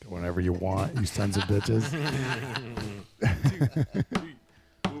whenever you want, you sons of bitches.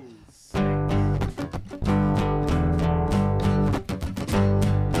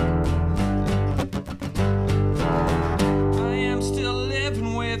 I am still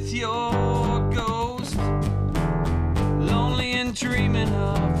living with your ghost, lonely and dreaming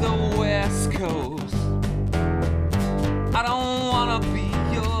of the West Coast. I don't wanna be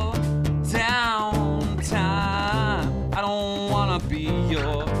your downtime. I don't wanna be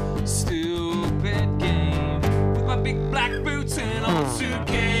your stupid game with my big black boots and old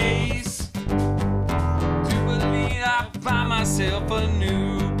suitcase. Do believe I find myself a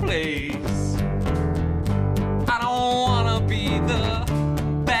new place. I don't wanna be the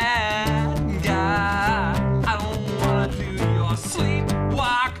bad guy. I don't wanna do your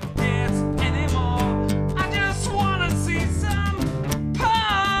sleepwalk dance anymore. I just wanna see some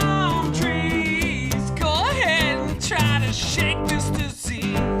palm trees. Go ahead and try to shake this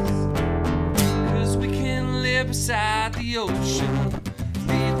disease. 'Cause we can live beside the ocean,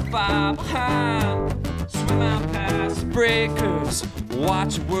 leave the fire behind, swim out past the breakers,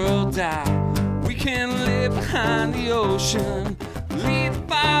 watch the world die. We can live behind the ocean, leave the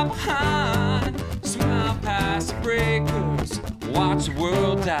fire behind, swim out past the breakers, watch the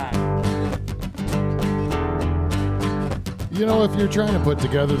world die. You know, if you're trying to put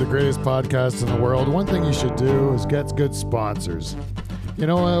together the greatest podcast in the world, one thing you should do is get good sponsors. You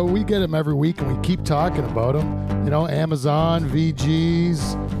know, we get them every week and we keep talking about them. You know, Amazon,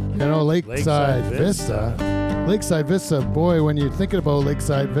 VGs, you know, Lakeside Vista. Lakeside Vista, boy, when you're thinking about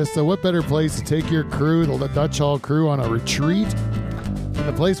Lakeside Vista, what better place to take your crew, the Dutch Hall crew, on a retreat than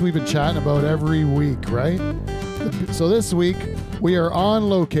the place we've been chatting about every week, right? So this week, we are on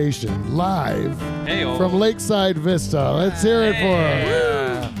location, live from Lakeside Vista. Let's hear it for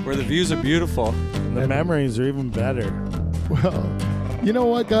us. Where the views are beautiful. The memories are even better. Well, you know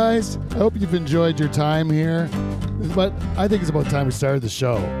what, guys? I hope you've enjoyed your time here, but I think it's about time we started the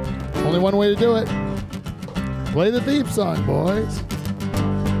show. Only one way to do it. Play the theme song, boys.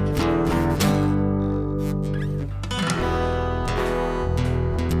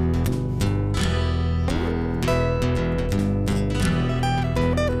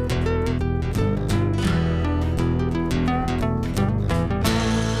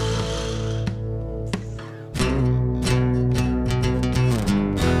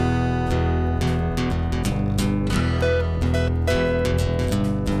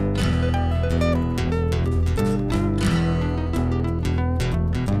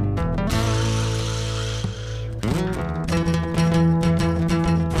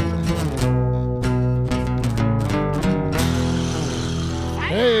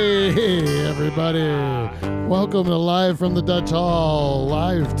 Hey, everybody. Welcome to Live from the Dutch Hall.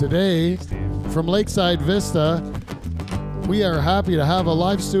 Live today from Lakeside Vista. We are happy to have a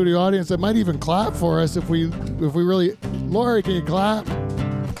live studio audience that might even clap for us if we really... Lori, can you clap? There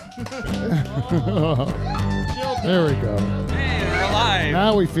we go. Hey, we're live.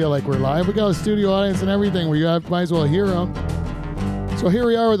 Now we feel like we're live. We got a studio audience and everything. We might as well hear them. So here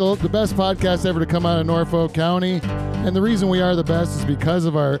we are with the best podcast ever to come out of Norfolk County. And the reason we are the best is because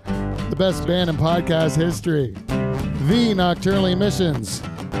of the best band in podcast history, the Nocturnal Emissions,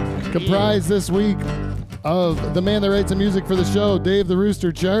 comprised this week of the man that writes the music for the show, Dave the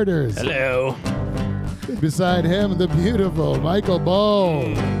Rooster Charters. Hello. Beside him, the beautiful Michael Bow.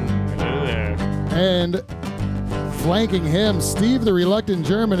 Hello there. And flanking him, Steve the Reluctant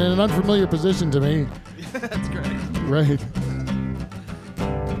German, in an unfamiliar position to me. That's great. Right.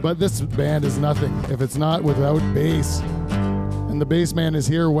 But this band is nothing if it's not without bass. And the bass man is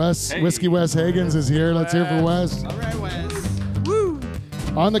here. Whiskey Wes Hagens is here. Let's hear for Wes. All right, Wes. Woo!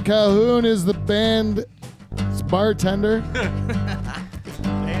 On the cajon is the band's bartender,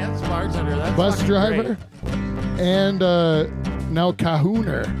 Man's bartender. That's bus fucking driver, and now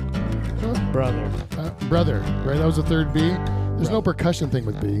cajooner. great. Brother, right? That was the third B. There's no percussion thing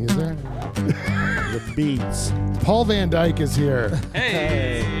with B, is there? The beats. Paul Van Dyke is here.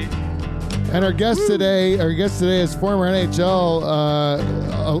 Hey. And our guest today is former NHL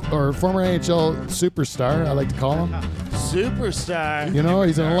or former NHL superstar, I like to call him. Superstar. You know,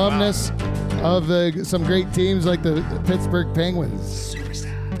 he's an alumnus of some great teams like the Pittsburgh Penguins,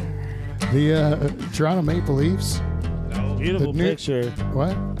 the Toronto Maple Leafs, Beautiful picture.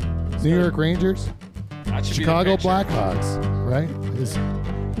 what? New York Rangers, Chicago Blackhawks, right?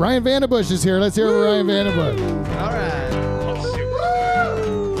 Ryan VandenBussche is here. Let's hear from Ryan VandenBussche. All right.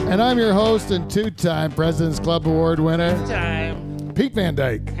 And I'm your host and two-time President's Club Award winner, Time. Pete Van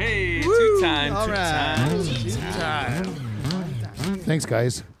Dyke. Hey, two-time. Time. Thanks,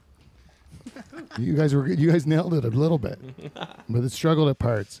 guys. You guys nailed it a little bit, but it struggled at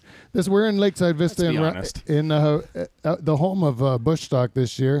parts. We're in Lakeside Vista in the home of Bushstock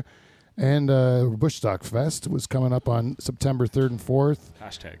this year, and Bushstock Fest was coming up on September 3rd and 4th.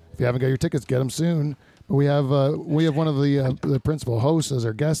 Hashtag. If you haven't got your tickets, get them soon. But we have one of the principal hosts as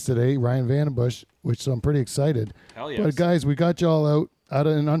our guest today, Ryan VandenBussche, so I'm pretty excited. Hell yes. But guys, we got y'all out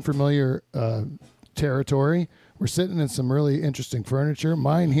of an unfamiliar territory. We're sitting in some really interesting furniture.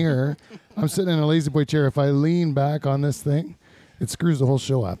 Mine here, I'm sitting in a lazy boy chair. If I lean back on this thing, it screws the whole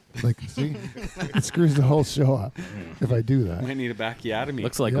show up. Like, see, it screws the whole show up if I do that. Might need a bacchiotomy.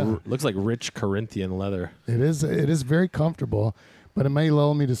 Looks like rich Corinthian leather. It is very comfortable, but it may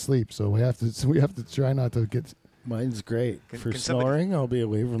lull me to sleep. So we have to try not to get. Mine's great. For snoring, I'll be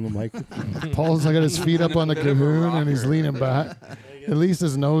away from the microphone. Paul's got his feet up on the cahoon and he's leaning back. At least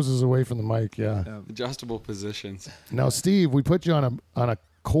his nose is away from the mic. Yeah. Adjustable positions. Now, Steve, we put you on a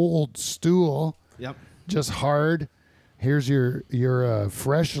cold stool. Yep. Just hard. Here's your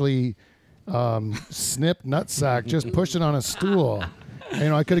freshly snipped nutsack. Just push it on a stool.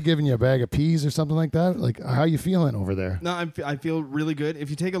 I could have given you a bag of peas or something like that. Like, how you feeling over there? No, I feel really good.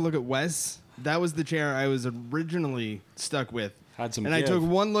 If you take a look at Wes, that was the chair I was originally stuck with. Had some. And I took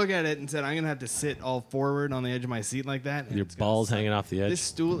one look at it and said, I'm going to have to sit all forward on the edge of my seat like that. Your balls hanging off the edge. This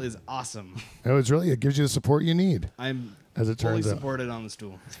stool is awesome. It gives you the support you need. I'm as it fully turns out. supported on the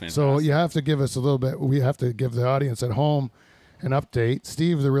stool. So you have to give us a little bit. We have to give the audience at home an update.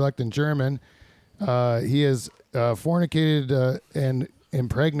 Steve, the reluctant German, he has fornicated and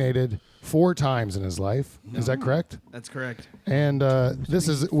impregnated 4 times in his life. Is that correct? That's correct. And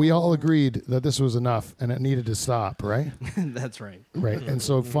we all agreed that this was enough and it needed to stop, right? That's right. Right. And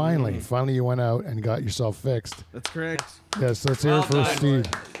so finally you went out and got yourself fixed. That's correct. Yes, let's hear it for Steve.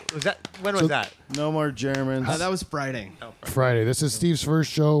 When was that? No more Germans. That was Friday. Friday. This is Steve's first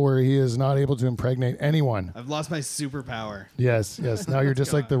show where he is not able to impregnate anyone. I've lost my superpower. Yes. Now you're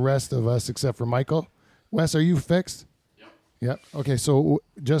just like the rest of us except for Michael. Wes, are you fixed? Yep. Okay, so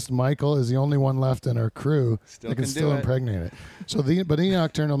just Michael is the only one left in our crew that can still impregnate it. So the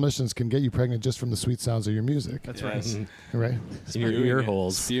nocturnal missions can get you pregnant just from the sweet sounds of your music. That's right. Right? In your ear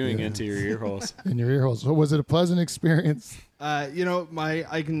holes. Spewing into your ear holes. In your ear holes. So was it a pleasant experience? I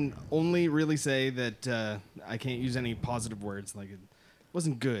can only really say that I can't use any positive words. Like, it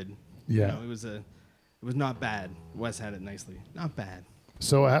wasn't good. Yeah. It was not bad. Wes had it nicely. Not bad.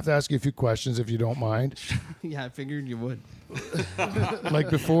 So I have to ask you a few questions if you don't mind. Yeah, I figured you would.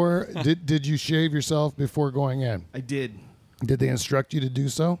 Like before, did you shave yourself before going in? I did. Did they instruct you to do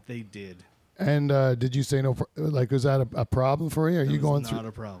so? They did. And did you say no? Like, was that a problem for you? Are you going through? Not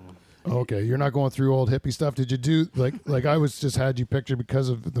a problem. Okay, you're not going through old hippie stuff. Did you do like I was just had you pictured because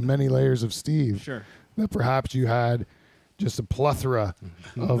of the many layers of Steve? Sure. That perhaps you had just a plethora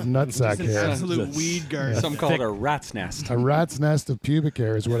of nutsack Just an hair. absolute weed garden. Some call it a rat's nest. A rat's nest of pubic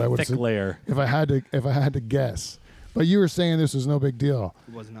hair is what I would Thick say layer. if I had to guess. But you were saying this was no big deal.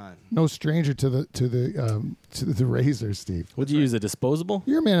 It was not. No stranger to the razor, Steve. Would you use a disposable?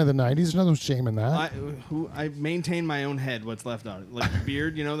 You're a man of the '90s. There's no shame in that. I maintain my own head. What's left on it, like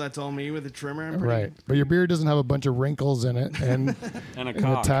beard, that's all me with a trimmer. I'm pretty, Right, but your beard doesn't have a bunch of wrinkles in it and, And a and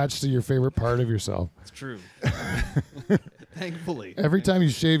cock. attached to your favorite part of yourself. It's true. Thankfully. Every time you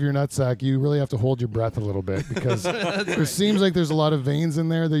shave your nutsack, you really have to hold your breath a little bit because there seems like there's a lot of veins in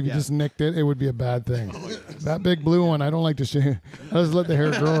there that if you just nicked it, it would be a bad thing. That big blue one, I don't like to shave. I just let the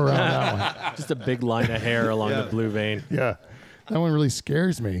hair grow around that one. Just a big line of hair along the blue vein. Yeah, that one really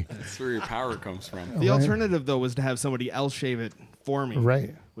scares me. That's where your power comes from. The alternative, though, was to have somebody else shave it for me.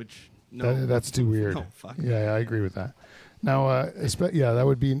 Right. Which, no. That's too weird. No, fuck. Yeah, I agree with that. Now, that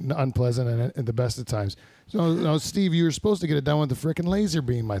would be unpleasant and at the best of times. So, now, Steve, you were supposed to get it done with the frickin' laser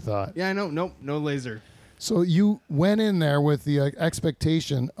beam, I thought. Yeah, I know. Nope, no laser. So you went in there with the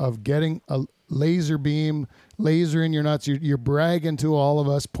expectation of getting a laser beam, laser in your nuts. You're bragging to all of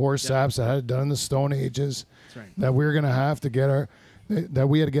us poor saps that had it done in the Stone Ages. That's right. That we're going to have to get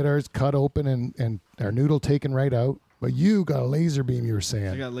we had to get ours cut open and our noodle taken right out. But you got a laser beam, you were saying.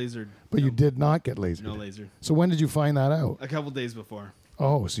 I got lasered. But you did not get lasered. No laser. So when did you find that out? A couple days before.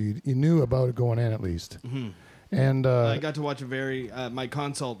 Oh, so you knew about it going in at least. Mm-hmm. And I got to watch my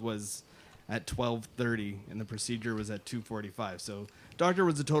consult was at 12:30 and the procedure was at 2:45. So doctor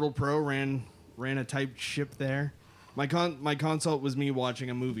was a total pro, ran a tight ship there. My consult was me watching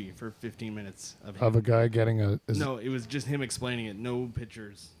a movie for 15 minutes of him. Of a guy getting No, it was just him explaining it, no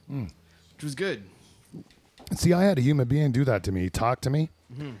pictures, which was good. See, I had a human being do that to me. He talked to me,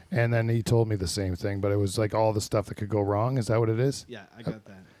 and then he told me the same thing, but it was like all the stuff that could go wrong. Is that what it is? Yeah, I got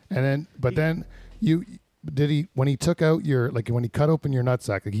that. And then, but then did he when he took out when he cut open your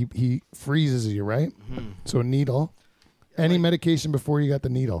nutsack, like he freezes you, right? Mm-hmm. So a needle. Any medication before you got the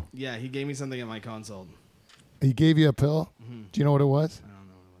needle? Yeah, he gave me something at my consult. He gave you a pill? Mm-hmm. Do you know what it was? I don't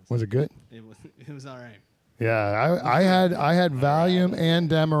know what it was. Was it good? It was all right. Yeah, I had Valium and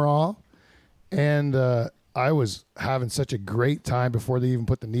Demerol, and I was having such a great time before they even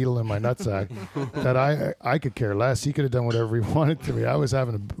put the needle in my nutsack that I could care less. He could have done whatever he wanted to me. I was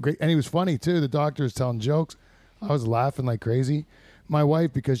having a great, and he was funny too. The doctor was telling jokes. I was laughing like crazy. My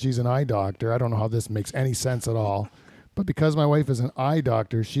wife, because she's an eye doctor, I don't know how this makes any sense at all, but because my wife is an eye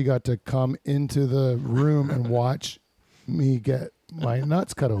doctor, she got to come into the room and watch me get my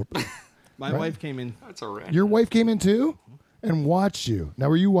nuts cut open. My wife came in. That's a red. Your wife came in too and watched you. Now,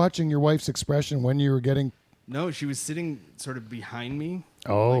 were you watching your wife's expression when you were getting... No, she was sitting sort of behind me.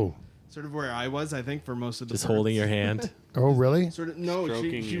 Oh. Sort of where I was, I think, for most of the Just parts. holding your hand. Oh, really? Sort of. No,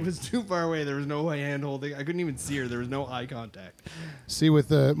 Stroking she you. was too far away. There was no hand holding. I couldn't even see her. There was no eye contact. See, with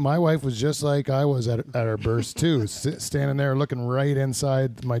my wife was just like I was at her birth too, standing there looking right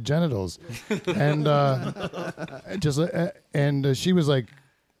inside my genitals, and she was like,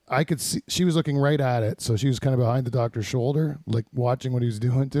 I could see she was looking right at it, so she was kind of behind the doctor's shoulder, like watching what he was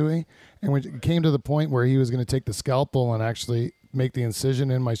doing to me. And when it came to the point where he was going to take the scalpel and actually make the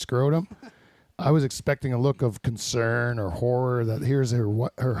incision in my scrotum, I was expecting a look of concern or horror that here's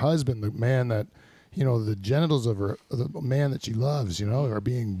her husband, the man that, you know, the genitals of the man that she loves, you know, are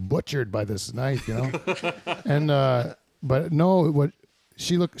being butchered by this knife, you know. And but no, what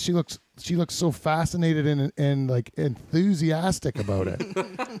she looks so fascinated and like enthusiastic about it.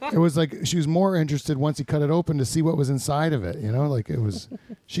 It was like she was more interested once he cut it open to see what was inside of it, you know, like it was.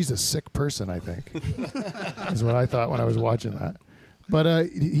 She's a sick person, I think, is what I thought when I was watching that. But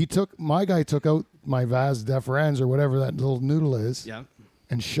my guy took out my vas deferens or whatever that little noodle is, Yeah.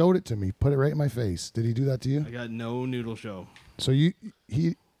 and showed it to me, put it right in my face. Did he do that to you? I got no noodle show. So he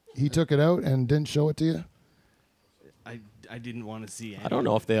took it out and didn't show it to you? I didn't want to see any. I don't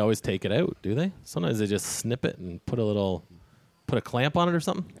know if they always take it out, do they? Sometimes they just snip it and put a clamp on it or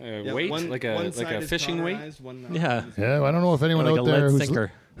something. Yeah, weight, one like side a is fishing weight. cauterized, one Yeah. Yeah, I don't know if anyone Like out a there lead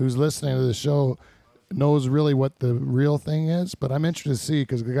sinker. who's listening to the show knows really what the real thing is, but I'm interested to see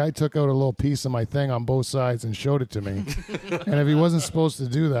because the guy took out a little piece of my thing on both sides and showed it to me. And if he wasn't supposed to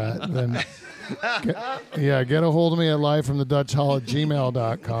do that, then get a hold of me at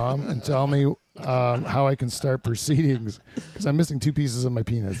livefromthedutchhall@gmail.com and tell me how I can start proceedings because I'm missing 2 pieces of my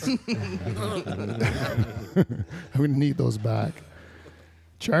penis. I'm going to need those back.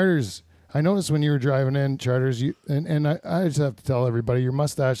 Charters, I noticed when you were driving in, Charters, I just have to tell everybody, your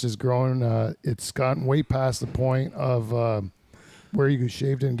mustache is growing. It's gotten way past the point of where you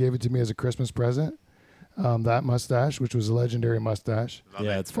shaved it and gave it to me as a Christmas present. That mustache, which was a legendary mustache.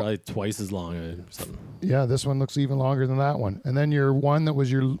 Yeah, it's probably twice as long or something. Yeah, this one looks even longer than that one. And then your one that was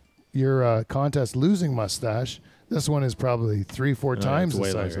your contest losing mustache, this one is probably 3-4 times it's the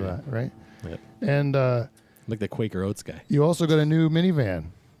way size of longer, that, right? Yep. And Like the Quaker Oats guy. you also got a new minivan,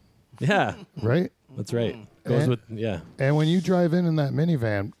 Yeah, right? that's right. Goes with, yeah. And when you drive in that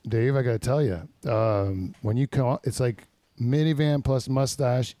minivan, Dave, I got to tell you, when you come, it's like minivan plus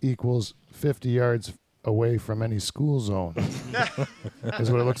mustache equals 50 yards away from any school zone, is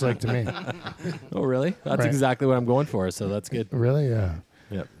what it looks like to me. Oh, really? That's Right. exactly what I'm going for, so that's good. Really? Yeah.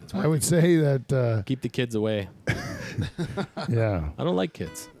 Yep. I would say that, Keep the kids away. yeah. I don't like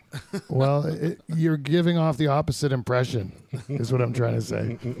kids. Well, you're giving off the opposite impression, is what I'm trying to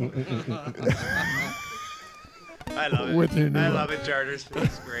say. I love it. With your new I one. love it, Charters.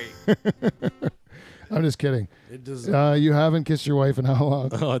 It's great. I'm just kidding. It does. You haven't kissed your wife in how long?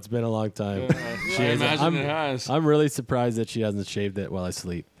 Oh, it's been a long time. I imagine it has. I'm really surprised that she hasn't shaved it while I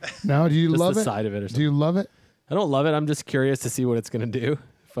sleep. Now, do you Just love the it? side of it or Do you something. love it? I don't love it. I'm just curious to see what it's going to do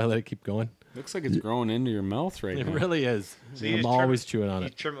if I let it keep going. Looks like it's growing into your mouth right It now. really is. So you I'm just trim always it- chewing on You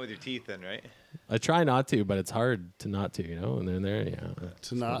it. trim it with your teeth then, right? I try not to, but it's hard to not to, you know? And then there, yeah.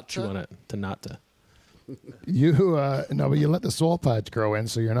 To not chew to? on it. To not to. You no, but you let the soul patch grow in,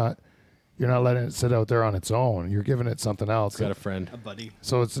 so you're not letting it sit out there on its own. You're giving it something else. Got a friend. A buddy.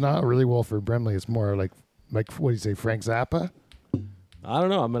 So it's not really Wilford Brimley. It's more like what do you say, Frank Zappa? I don't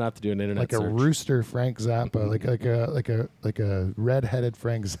know. I'm going to have to do an internet Like a search. rooster Frank Zappa, like a red-headed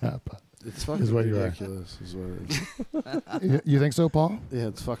Frank Zappa. It's fucking Is what you are. ridiculous. Is what it is. You think so, Paul? Yeah,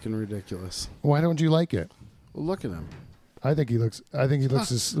 it's fucking ridiculous. Why don't you like it? Well, look at him. I think he looks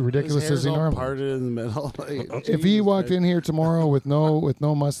as ridiculous His as hair's he all normally. parted in the middle. Like, If he Jesus walked Christ. in here tomorrow with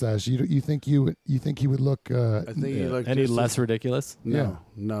no mustache, you think he would look? I think he looked Any just less ridiculous? No, Yeah.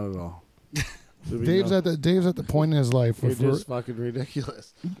 not at all. Dave's at the point in his life You're where just fucking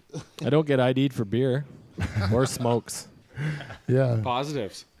ridiculous. I don't get ID'd for beer. Or smokes. Yeah.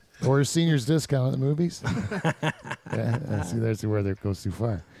 Positives. Or seniors discount at the movies. Yeah, see, there's where it goes too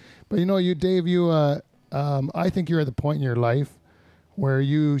far. But you, Dave, I think you're at the point in your life where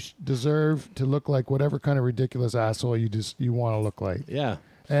you deserve to look like whatever kind of ridiculous asshole you want to look like. Yeah.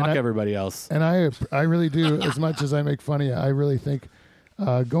 And Fuck everybody else. And I really do. As much as I make fun of you, I really think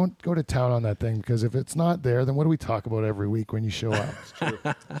go to town on that thing, because if it's not there, then what do we talk about every week when you show up? It's true.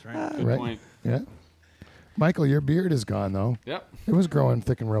 That's right. Good right? point. Yeah. Michael, your beard is gone though. Yep. It was growing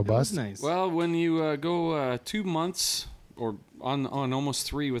thick and robust. Nice. Well, when you go 2 months or on almost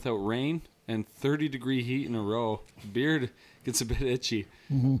 3 without rain and 30-degree heat in a row, beard gets a bit itchy.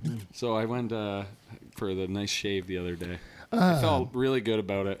 Mm-hmm. So I went for the nice shave the other day. I felt really good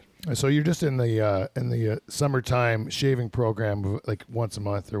about it. So you're just in the summertime shaving program, like once a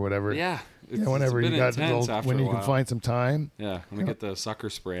month or whatever. Yeah. Whenever it's you been got intense after when a you can while. find some time. Yeah, when I get the sucker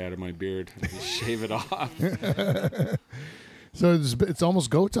spray out of my beard and just shave it off. So it's almost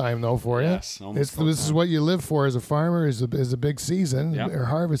go time though for you. Yes, almost go This is time. what you live for as a farmer. Is a big season. Yep. Or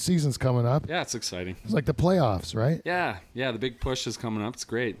harvest season's coming up. Yeah, it's exciting. It's like the playoffs, right? Yeah, the big push is coming up. It's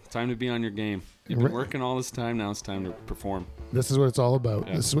great. Time to be on your game. You've been working all this time. Now it's time to perform. This is what it's all about.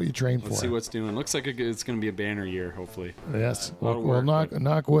 Yeah. This is what you train for. Let's see what's doing. Looks like it's going to be a banner year, hopefully. Yes. A lot of Well, work,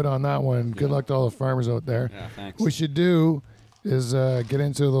 knock wood on that one. Good luck to all the farmers out there. Yeah, thanks. What we should do is get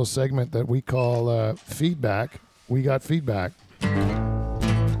into a little segment that we call feedback. We got feedback. We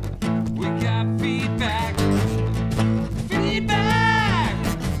got feedback. Feedback.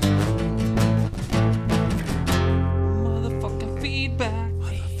 Motherfucking feedback.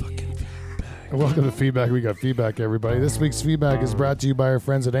 And welcome to Feedback. We got feedback, everybody. This week's feedback is brought to you by our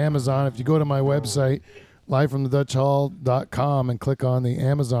friends at Amazon. If you go to my website, livefromthedutchhall.com, and click on the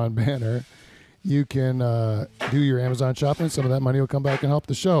Amazon banner, you can do your Amazon shopping. Some of that money will come back and help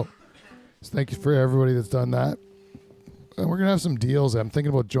the show. So thank you for everybody that's done that. And we're gonna have some deals. I'm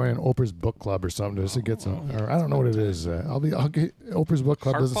thinking about joining Oprah's book club or something just to get some. Or I don't know what it is. I'll get Oprah's book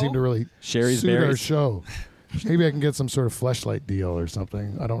club. Doesn't seem to really Sherry's suit our berries. show. Maybe I can get some sort of fleshlight deal or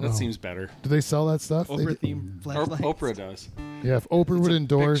something. I don't know. That seems better. Do they sell that stuff? They Oprah do. themed flashlights. Oprah does. Yeah, if Oprah would a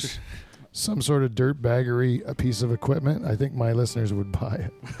endorse picture. some sort of dirt baggery, a piece of equipment, I think my listeners would buy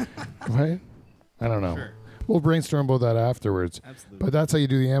it. Right? I don't know. Sure. We'll brainstorm about that afterwards. Absolutely. But that's how you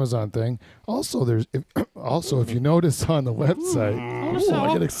do the Amazon thing. Also, if you notice on the website,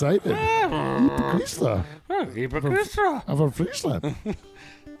 I get excited. Hypocrista. I'm from Friesland.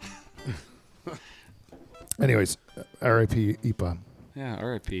 Anyways, R.I.P. IPA. Yeah,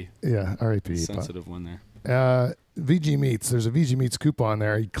 R.I.P. Yeah, R.I.P. IPA. Sensitive one there. VG Meats. There's a VG Meats coupon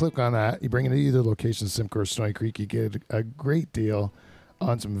there. You click on that. You bring it to either location, Simcoe or Snowy Creek. You get a great deal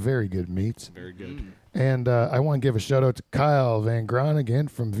on some very good meats. Very good. And I want to give a shout out to Kyle Van Groningen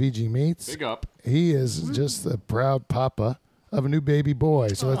from VG Meats. Big up. He is just the proud papa of a new baby boy.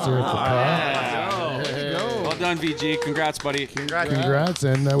 So let's hear it for Kyle. Well done, VG. Congrats, buddy. Congrats.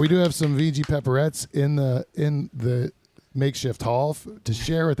 And we do have some VG pepperettes in the makeshift hall to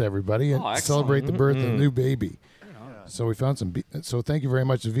share with everybody and excellent. celebrate the birth of the new baby. So we found some. So thank you very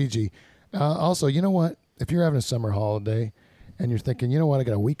much to VG. Also, you know what? If you're having a summer holiday and you're thinking, you know what, I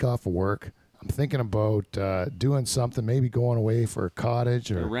got a week off of work. I'm thinking about doing something, maybe going away for a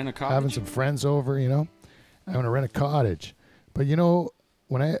cottage or rent a cottage? having some friends over. I'm going to rent a cottage. But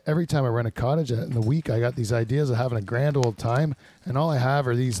every time I rent a cottage in the week, I got these ideas of having a grand old time, and all I have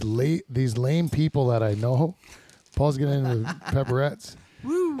are these lame people that I know. Paul's getting into the pepperettes,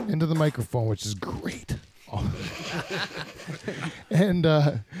 into the microphone, which is great. And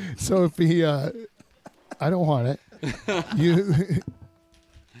so if he, I don't want it.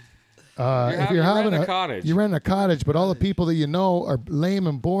 If you're having renting a cottage. you're renting a cottage, but all the people that you know are lame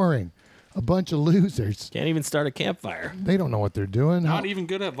and boring, a bunch of losers. Can't even start a campfire. They don't know what they're doing. Not even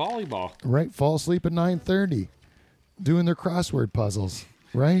good at volleyball. Right, fall asleep at 9:30, doing their crossword puzzles.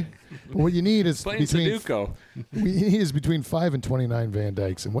 Right, but what you need is Playing Sudoku. between 5 and 29 Van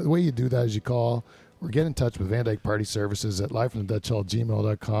Dykes, and the way you do that is you call or get in touch with Van Dyke Party Services at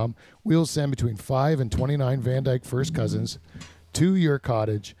livefromthedutchhall@gmail.com. We'll send between 5 and 29 Van Dyke first cousins to your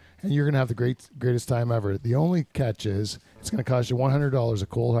cottage, and you're going to have the greatest time ever. The only catch is it's going to cost you $100 of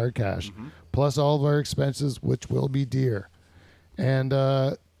cold hard cash, plus all of our expenses, which will be dear. And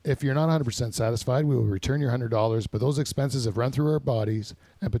if you're not 100% satisfied, we will return your $100, but those expenses have run through our bodies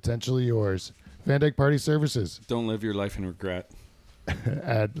and potentially yours. Van Dyke Party Services Don't live your life in regret.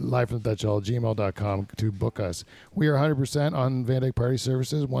 at livefromthedutchhall@gmail.com to book us. We are 100% on Van Dyke Party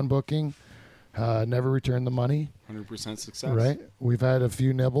Services. One booking, never return the money. 100% success. Right. We've had a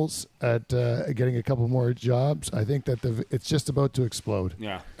few nibbles at getting a couple more jobs. I think that it's just about to explode,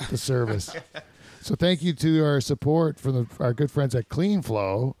 Yeah. the service. So thank you to our support from our good friends at Clean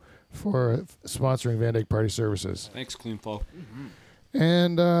Flow for sponsoring Van Dyke Party Services. Thanks, Clean Flow.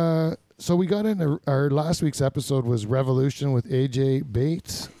 And so we got into our last week's episode was Revolution with AJ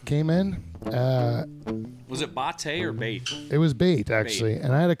Bates came in. Was it Bate or Bait? It was Bait, actually.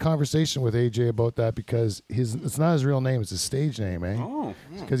 And I had a conversation with AJ about that because it's not his real name, it's his stage name, eh? Oh.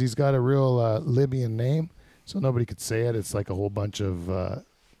 Because he's got a real Libyan name, so nobody could say it. It's like a whole bunch of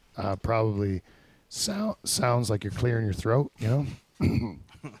probably sounds like you're clearing your throat, you know?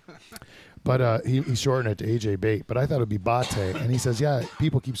 But he shortened it to AJ Bait. But I thought it would be Bate. And he says, yeah,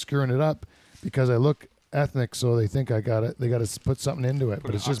 people keep screwing it up because I look ethnic, so they think I got it. They got to put something into it. Put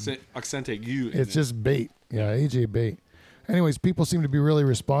but it's just accent aigu. it's just Bait. Yeah, AJ Bait. Anyways, people seem to be really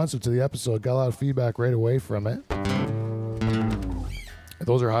responsive to the episode. Got a lot of feedback right away from it.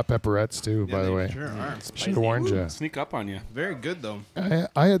 Those are hot pepperettes too, by the way. Sure are. Should have warned you. Sneak up on you. Very good though.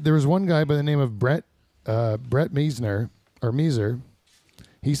 There was one guy by the name of Brett Meisner or Meeser.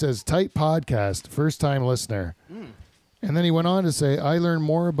 He says, tight podcast, first time listener. And then he went on to say, I learned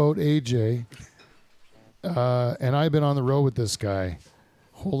more about AJ, and I've been on the road with this guy,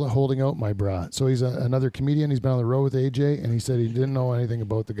 holding out my bra. So he's another comedian. He's been on the road with AJ, and he said he didn't know anything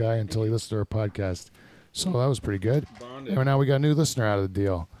about the guy until he listened to our podcast. So that was pretty good. Bonded. And now we got a new listener out of the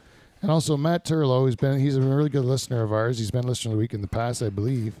deal. And also Matt Turlow, he's a really good listener of ours. He's been listener of the week in the past, I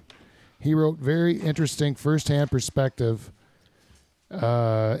believe. He wrote very interesting first-hand perspective,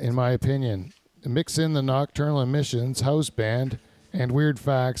 in my opinion. Mix in the Nocturnal Emissions, house band, and weird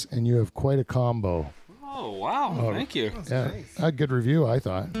facts, and you have quite a combo. Oh, wow. Thank you. Yeah, a good review, I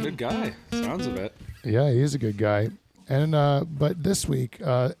thought. Good guy. Sounds of it. Yeah, he is a good guy. And but this week,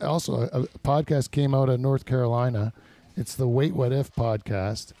 also a podcast came out of North Carolina. It's the Wait What If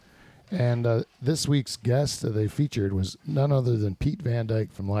podcast. And this week's guest that they featured was none other than Pete Van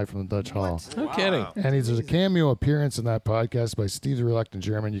Dyke from Live from the Dutch Hall. No kidding. And there's a cameo appearance in that podcast by Steve the Reluctant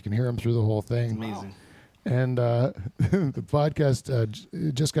German. You can hear him through the whole thing. Amazing. And the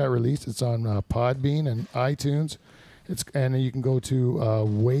podcast just got released. It's on Podbean and iTunes. And you can go to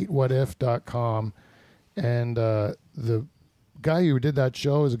waitwhatif.com. And the guy who did that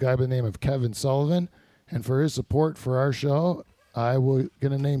show is a guy by the name of Kevin Sullivan. And for his support for our show, I will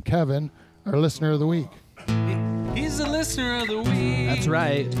going to name Kevin our listener of the week. He's the listener of the week. That's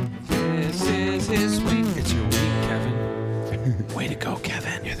right. This is his week. It's your week, Kevin. Way to go,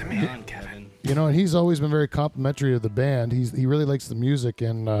 Kevin. You're the man, Kevin. You know, and he's always been very complimentary of the band. He really likes the music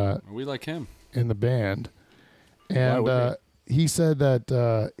in We like him. in the band. And he said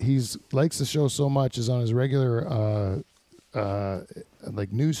that he's likes the show so much is on his regular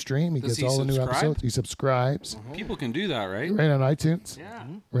like news stream. He Does gets he all the new subscribe? episodes. He subscribes People can do that, right? right on iTunes. Yeah.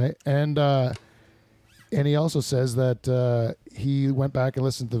 Right. And he also says that he went back and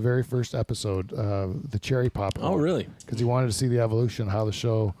listened to the very first episode, the Cherry Pop. Oh, really? Because he wanted to see the evolution, how the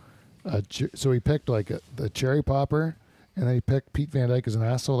show. So he picked like the Cherry Popper, and then he picked Pete Van Dyke as an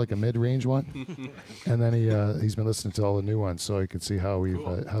asshole, like a mid-range one. And then he's been listening to all the new ones, so he could see how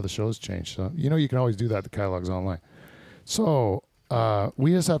how the show's changed. So you can always do that. The catalog's online. So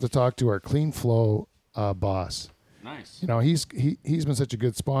we just have to talk to our Clean Flow boss. Nice. You know, he's been such a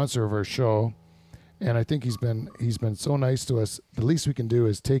good sponsor of our show, and I think he's been so nice to us. The least we can do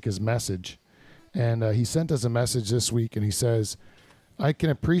is take his message, and he sent us a message this week, and he says, "I can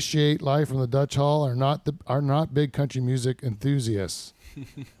appreciate Live from the Dutch Hall are not big country music enthusiasts,"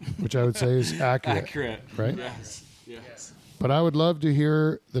 which I would say is accurate, right? Yes. Yes. But I would love to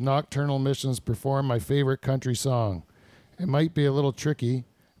hear the Nocturnal Missions perform my favorite country song. It might be a little tricky,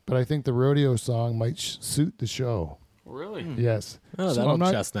 but I think the rodeo song might suit the show. Really? Yes. Oh, So that I'm old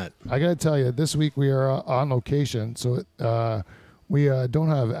not- chestnut. I got to tell you, this week we are on location, so we don't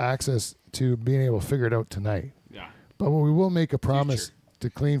have access to being able to figure it out tonight. Yeah. But what we will make a promise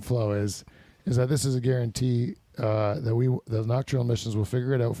to Clean Flow is that this is a guarantee that the Nocturnal Missions will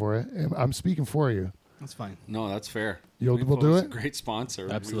figure it out for it. And I'm speaking for you. That's fine. No, that's fair. We'll do Flow's it? A great sponsor.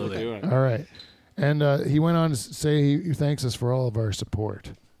 Absolutely. We will do it. All right. And he went on to say he thanks us for all of our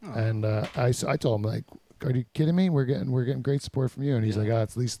support. And I told him, like, are you kidding me? We're getting great support from you. And he's like,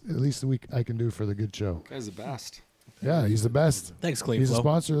 it's at least the week I can do for the good show. Guy's the best. Yeah, he's the best. Thanks, Clean He's Flow. the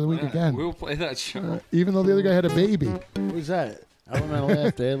sponsor of the week again. We'll play that show. Even though the other guy had a baby. Who's that? Element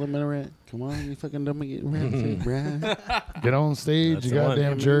left, element right. Come on, you fucking don't make it right, bruh. Get on stage, That's you the one.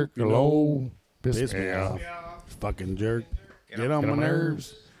 goddamn jerk. Hello. Piss me off. Fucking jerk. Get on my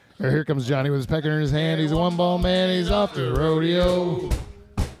nerves. Or here comes Johnny with his pecker in his hand. He's a one-ball man. He's off to the rodeo.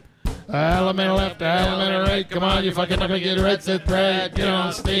 Element left, element right. Come on, you fucking not gonna get right, set right. Get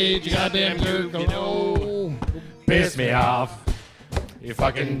on stage, you goddamn jerk. Hello. Piss me off, you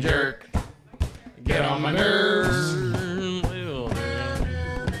fucking jerk. get on my nerves.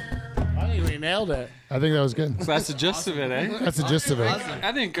 I think we nailed it. I think that was good. So that's the gist of it, eh? That's the gist of it.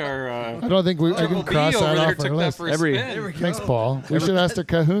 I think our I don't think I can cross over that there off our took that list. for a spin. Thanks, Paul. We should ask the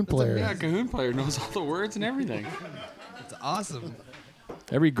Cahoon player. Yeah, Cahoon player knows all the words and everything. It's awesome.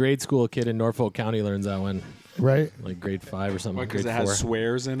 Every grade school kid in Norfolk County learns that one, Right? like grade 5 or something. Because grade it has 4.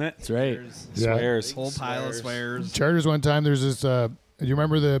 swears in it. That's right. Yeah. Swears. Whole pile of swears. Charters one time. There's this. Do you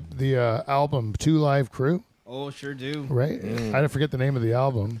remember the album Two Live Crew? Oh, sure do. Right. I forget the name of the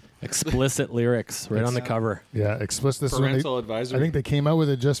album. Explicit lyrics right on the cover. Yeah, explicit. This is when Parental I advisory. think they came out with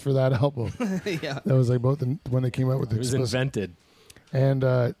it just for that album. Yeah. That was like when they came out with It was explicit. invented.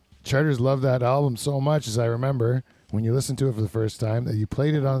 And Charters loved that album so much, as I remember, when you listened to it for the first time, that you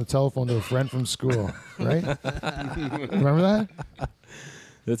played it on the telephone to a friend from school, right? Remember that?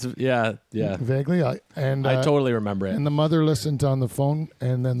 That's yeah. Vaguely? I totally remember it. And the mother listened on the phone,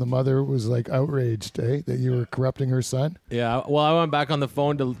 and then the mother was like outraged, that you were corrupting her son. Yeah. Well, I went back on the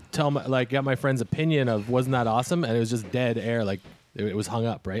phone to get my friend's opinion of wasn't that awesome, and it was just dead air. Like it was hung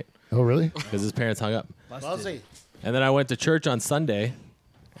up, right? Oh, really? Because his parents hung up. Buzzy. And then I went to church on Sunday,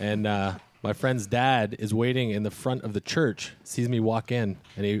 and my friend's dad is waiting in the front of the church, sees me walk in,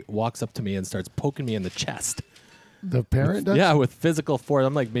 and he walks up to me and starts poking me in the chest. The parent does? Yeah, with physical force.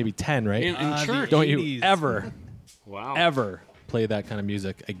 I'm like maybe 10, right? In church. Don't you 80s. ever play that kind of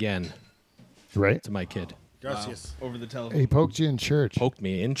music again Right? to my kid. Gracias. Over the telephone. He poked you in church. Poked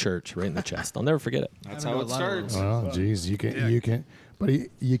me in church right in the chest. I'll never forget it. That's I know how a it lot of starts. Oh, geez, you can, but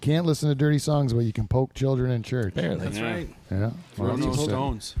you can't listen to dirty songs, but you can poke children in church. Apparently. That's Yeah. right. Yeah. Throw Well, no that's interesting.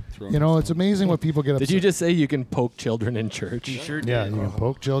 stones. You know, it's amazing what people get upset. Did you just say you can poke children in church? You sure did. Yeah, you can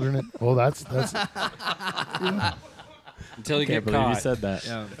poke children in. Oh, that's Until you Can't get believe you caught. said that.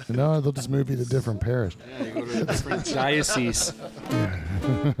 Yeah. no. They'll just move you to different parish. Yeah, you go to a different diocese.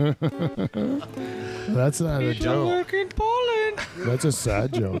 That's not a joke. Work in Poland. That's a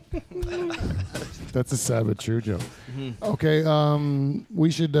sad joke. That's a sad but true joke. Okay,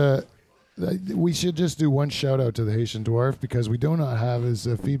 we should just do one shout out to the Haitian dwarf because we do not have his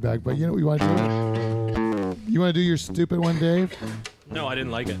feedback. But you know what we want to do? You want to do your stupid one, Dave? No, I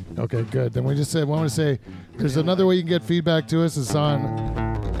didn't like it. Okay, good. Then we just said, want to say, there's another way you can get feedback to us. It's on.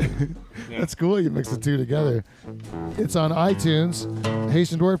 That's cool. You mix the two together. It's on iTunes.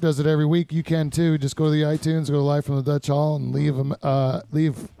 Haitian Dwarf does it every week. You can too. Just go to the iTunes, go to Live from the Dutch Hall, and leave a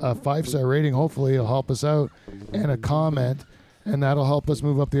 5-star rating. Hopefully, it'll help us out, and a comment, and that'll help us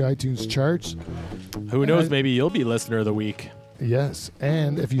move up the iTunes charts. Who knows? Maybe you'll be listener of the week. Yes,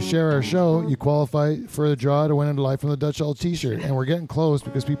 and if you share our show, you qualify for the draw to win a Live from the Dutch Hall T-shirt. And we're getting close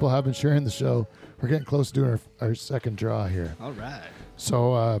because people have been sharing the show. We're getting close to doing our second draw here. All right.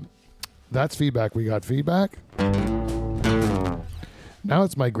 So that's feedback. We got feedback. Now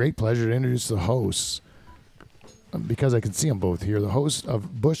it's my great pleasure to introduce the hosts, because I can see them both here. The host of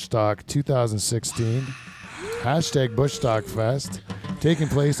Bushstock 2016, hashtag Bushstock Fest, taking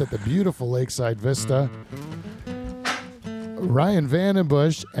place at the beautiful Lakeside Vista. Ryan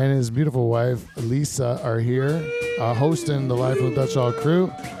VandenBussche and his beautiful wife, Lisa, are here hosting the Live from the Dutch Hall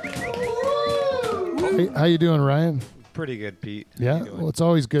crew. Hey, how you doing, Ryan? Pretty good, Pete. How Yeah, you doing? well, it's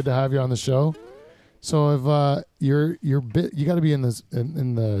always good to have you on the show. So if you got to be in this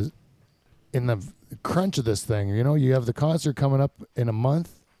in the crunch of this thing. You know, you have the concert coming up in a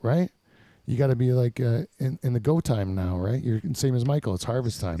month, right? You got to be like in the go time now, right? You're same as Michael. It's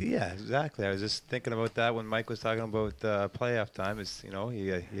harvest time. Yeah, exactly. I was just thinking about that when Mike was talking about playoff time. It's, you know,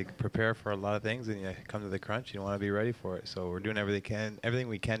 you prepare for a lot of things, and you come to the crunch. You want to be ready for it. So we're doing everything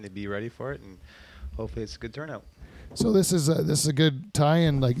we can to be ready for it, and hopefully it's a good turnout. So this is a good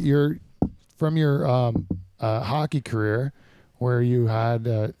tie-in. Like you're from your hockey career, where you had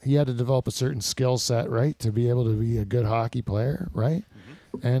to develop a certain skill set, right, to be able to be a good hockey player, right?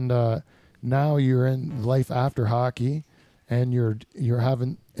 Mm-hmm. And now you're in life after hockey, and you're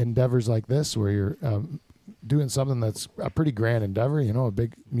having endeavors like this where you're doing something that's a pretty grand endeavor. You know, a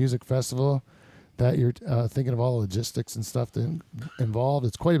big music festival that you're thinking of all the logistics and stuff involved.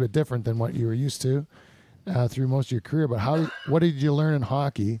 It's quite a bit different than what you were used to through most of your career. But what did you learn in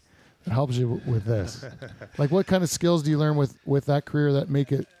hockey that helps you with this? Like, what kind of skills do you learn with that career that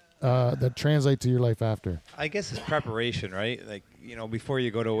make it that translate to your life after? I guess it's preparation, right? Like, you know, before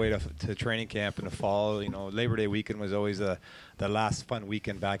you go away to training camp in the fall, you know, Labor Day weekend was always the last fun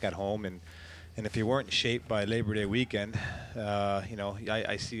weekend back at home, and if you weren't in shape by Labor Day weekend, you know,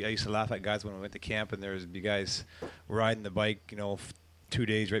 I used to laugh at guys when we went to camp, and there would be guys riding the bike, you know, 2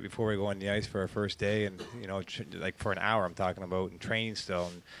 days right before we go on the ice for our first day, and you know, like for an hour I'm talking about, and training still.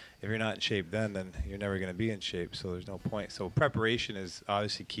 And if you're not in shape then you're never going to be in shape. So there's no point. So preparation is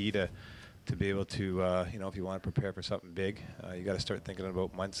obviously key to to be able to, if you want to prepare for something big, you got to start thinking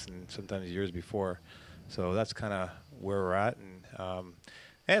about months and sometimes years before. So that's kind of where we're at,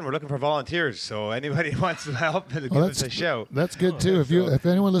 and we're looking for volunteers. So anybody wants to help, give us a shout. That's good too. If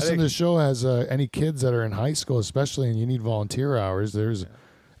anyone listening to the show has any kids that are in high school, especially, and you need volunteer hours, is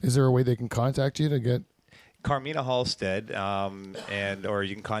there a way they can contact you to get? Carmina Halstead, or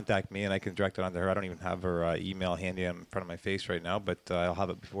you can contact me and I can direct it on to her. I don't even have her email handy in front of my face right now, but I'll have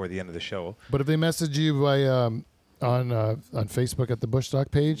it before the end of the show. But if they message you by on Facebook at the Bushstock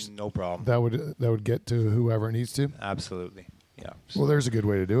page, no problem. That would get to whoever it needs to. Absolutely, yeah. Well, there's a good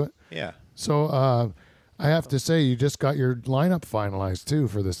way to do it. Yeah. So I have to say, you just got your lineup finalized too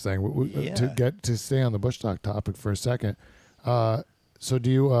for this thing. To stay on the Bushstock topic for a second. So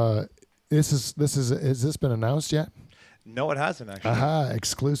do you? Has this been announced yet? No, it hasn't actually. Aha!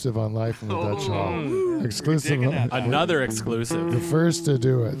 Exclusive on Live from the Dutch Hall. Exclusive. Another exclusive. The first to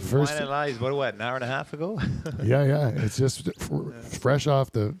do it. Finalized. What? An hour and a half ago? Yeah. It's just fresh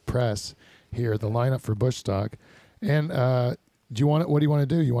off the press here. The lineup for Bushstock. And what do you want to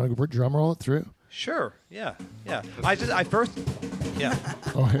do? You want to drum roll it through? Sure. Yeah. I first. Yeah.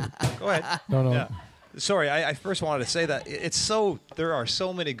 Oh, Go ahead. No. Yeah. Sorry, I first wanted to say that there are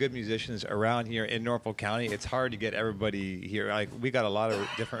so many good musicians around here in Norfolk County. It's hard to get everybody here. Like, we got a lot of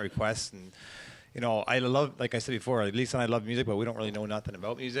different requests, and I love, like I said before, Lisa and I love music, but we don't really know nothing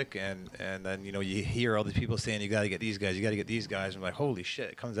about music. And then you hear all these people saying you got to get these guys, you got to get these guys. And I'm like, holy shit,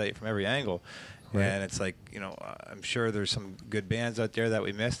 it comes at you from every angle. Right. And it's like, I'm sure there's some good bands out there that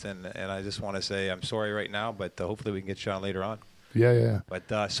we missed, and I just want to say I'm sorry right now, but hopefully we can get you on later on. Yeah. But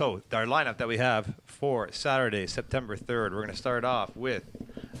so our lineup that we have for Saturday, September 3rd, we're going to start off with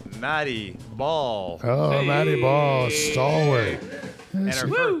Maddie Ball. Oh, hey. Maddie Ball, stalwart.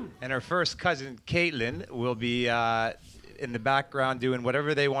 And our first cousin, Caitlin, will be in the background doing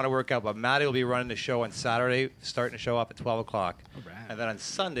whatever they want to work out. But Maddie will be running the show on Saturday, starting the show up at 12 o'clock. Right. And then on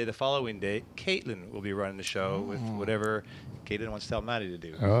Sunday, the following day, Caitlin will be running the show with whatever Caitlin wants to tell Maddie to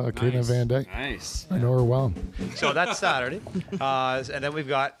do. Oh, nice. Caitlin Van Dyke. Nice. I know her well. So that's Saturday. And then we've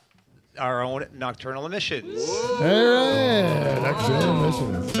got our own Nocturnal Emissions. Hey, Nocturnal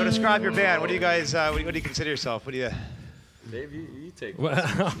Emissions. So describe your band. What do you guys, what do you consider yourself? What do you... Dave, you take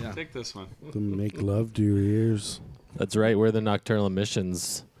this one. Yeah. Take this one. To make love to your ears. That's right. We're the Nocturnal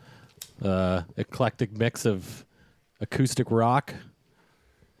Emissions. Eclectic mix of acoustic rock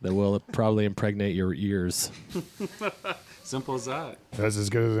that will probably impregnate your ears. Simple as that. That's as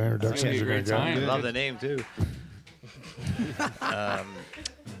good as an introduction as you're going to get. I love the name, too.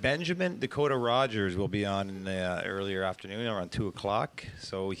 Benjamin Dakota Rogers will be on in the earlier afternoon around 2 o'clock.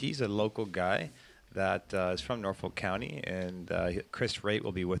 So he's a local guy that is from Norfolk County, and Chris Wright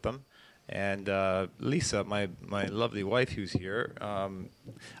will be with them. And Lisa, my lovely wife who's here, I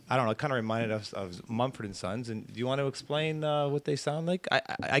don't know, kind of reminded us of Mumford & Sons. And do you want to explain what they sound like?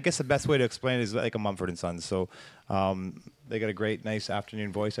 I guess the best way to explain it is like a Mumford & Sons. So they got a great, nice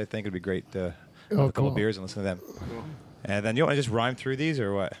afternoon voice. I think it'd be great to have a couple beers and listen to them. Cool. And then you want to just rhyme through these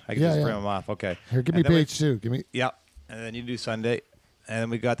or what? I can just bring them off. Okay. Here, give me page 2. Give me. Yeah. And then you do Sunday. And then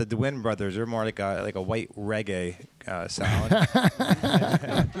we got the DeWin brothers. They're more like a white reggae sound.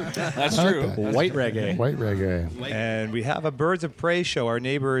 That's true. White reggae. White reggae. And we have a Birds of Prey show. Our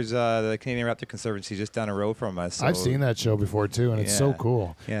neighbors, the Canadian Raptor Conservancy, just down the road from us. So. I've seen that show before too, and it's so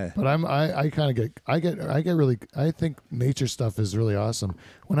cool. Yeah. But I think nature stuff is really awesome.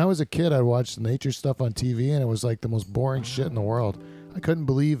 When I was a kid, I'd watch the nature stuff on TV, and it was like the most boring shit in the world. I couldn't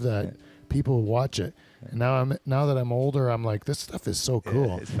believe that people would watch it. And now that I'm older, I'm like, this stuff is so cool.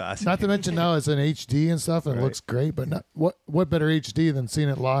 Yeah, it's fascinating. Not to mention now it's in HD and stuff, and it looks great. But what better HD than seeing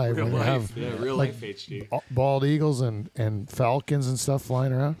it live when you have real life HD, bald eagles and falcons and stuff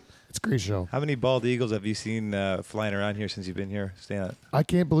flying around? It's a great show. How many bald eagles have you seen flying around here since you've been here, Stan? I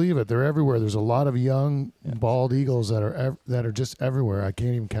can't believe it. They're everywhere. There's a lot of young bald eagles that are just everywhere. I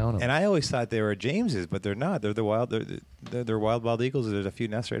can't even count them. And I always thought they were James's, but they're not. They're the wild. They're wild bald eagles. There's a few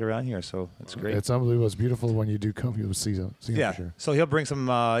nests right around here, so it's great. It's unbelievable. It's beautiful when you do come. You'll see them for sure. So he'll bring some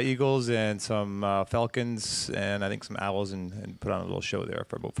eagles and some falcons and I think some owls and put on a little show there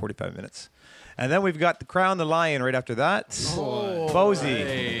for about 45 minutes. And then we've got the Crown the Lion right after that.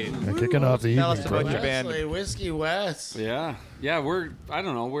 Bozy. Kicking off the evening. Tell us about your band. Whiskey West. Yeah. We're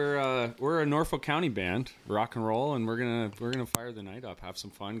a Norfolk County band, rock and roll, and we're gonna fire the night up, have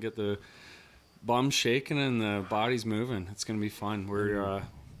some fun, get the bums shaking and the bodies moving. It's gonna be fun.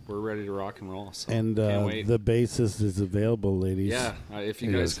 we're ready to rock and roll. So And can't wait. the bassist is available, ladies. Yeah, if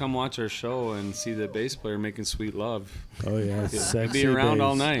you guys come watch our show and see the bass player making sweet love, Oh yeah, he'll sexy be around bass.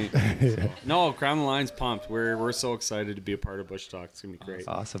 all night. So. No, Crown the Line's pumped. We're so excited to be a part of Bushstock. It's gonna be great.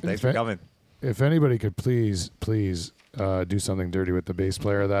 Awesome. Thanks for coming. If anybody could please do something dirty with the bass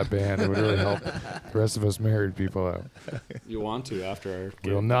player of that band, it would really help the rest of us married people out. You want to after our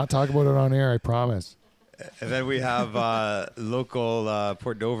We'll gig. not talk about it on air, I promise. And then we have local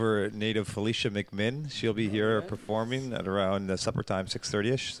Port Dover native Felicia McMinn. She'll be here performing at around supper time,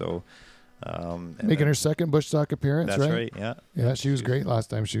 6:30ish. So and Making her second Bushstock appearance, That's right? right. Yeah. Yeah, she was great last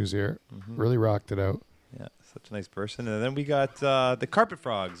time she was here. Really rocked it out. Yeah, such a nice person. And then we got the Carpet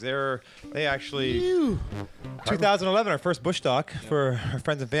Frogs. They actually 2011, our first Bushstock for our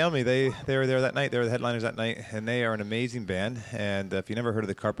friends and family. They were there that night. They were the headliners that night, and they are an amazing band. And if you never heard of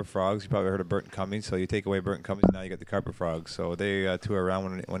the Carpet Frogs, you probably heard of Burton Cummings. So you take away Burton Cummings, now you got the Carpet Frogs. So they tour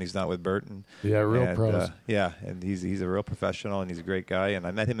around when he's not with Burton. Yeah, real And, pros. yeah, and he's a real professional, and he's a great guy. And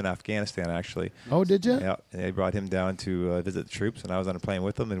I met him in Afghanistan actually. Oh, did you? Yeah, and they brought him down to visit the troops, and I was on a plane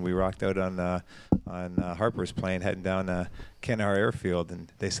with them, and we rocked out on Harper's plane heading down Kandahar Airfield,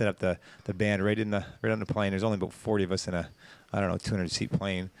 and they set up the band right on the plane. There's only about 40 of us in a 200-seat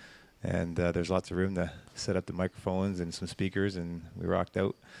plane, and there's lots of room to set up the microphones and some speakers, and we rocked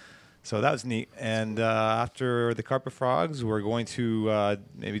out. So that was neat. And after the Carpet Frogs, we're going to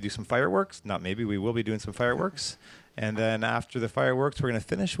maybe do some fireworks. Not maybe, we will be doing some fireworks. And then after the fireworks, we're going to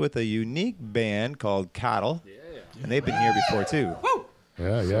finish with a unique band called Cattle. And they've been here before, too.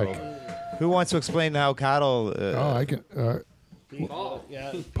 Yeah. So, who wants to explain how Cattle... I can.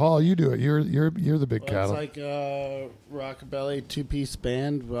 Yeah. Paul, you do it. You're the big cattle. It's like a rockabilly two-piece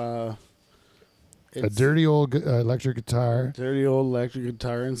band. A It's dirty old electric guitar. dirty old electric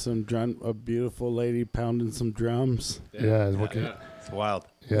guitar and a beautiful lady pounding some drums. Yeah, It's wild.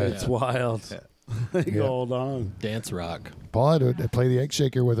 It's wild. Yeah. Hold on. Dance rock. Paul had to play the egg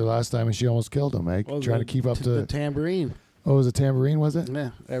shaker with her last time, and she almost killed him. Eh? Well, Trying the- to keep up the to. tambourine. Oh, it was a tambourine, was it? Yeah.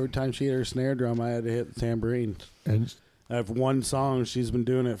 Every time she hit her snare drum, I had to hit the tambourine. And I have one song. She's been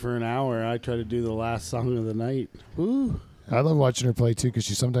doing it for an hour. I try to do the last song of the night. Woo. I love watching her play too, because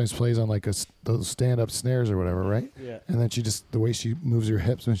she sometimes plays on like those stand-up snares or whatever, right? Yeah. And then she just the way she moves her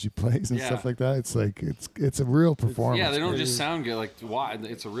hips when she plays and Yeah. stuff like that. It's like it's a real performance. Yeah, they don't just sound good. Like, why?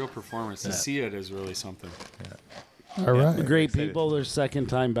 It's a real performance. To see it is really something. All right. Great people. Their second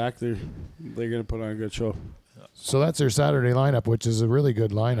time back. They're gonna put on a good show. So that's their Saturday lineup, which is a really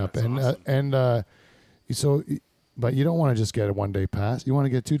good lineup. But you don't want to just get a 1-day pass. You want to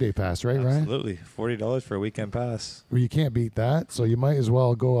get a 2-day pass, right, Ryan? Absolutely. $40 for a weekend pass. Well, you can't beat that. So you might as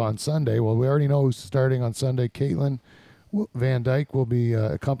well go on Sunday. Well, we already know who's starting on Sunday. Caitlin Van Dyke will be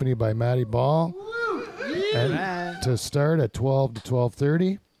accompanied by Maddie Ball and to start at 12 to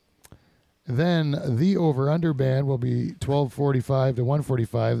 12:30. Then the over-under band will be 12:45 to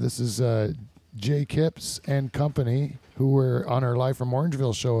 1:45. This is Jay Kipps and company, who were on our Live from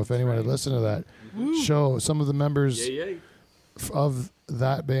Orangeville show. If anyone had listened to that show, some of the members of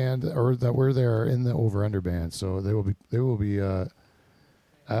that band or that were there are in the over-under band. So they will be at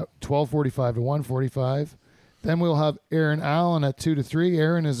 12:45 to 1:45. Then we'll have Aaron Allen at 2 to 3.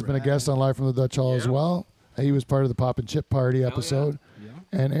 Aaron has been a guest on Live from the Dutch Hall as well. He was part of the Pop and Chip Party episode.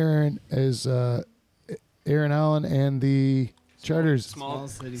 And Aaron is Aaron Allen and the Charters Small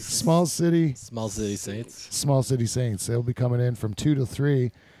City Saints. They'll be coming in from 2 to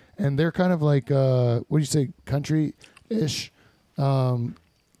 3, and they're kind of like what do you say, country-ish,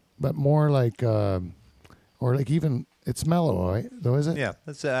 but more like or like even it's mellow, right? Though, is it? Yeah,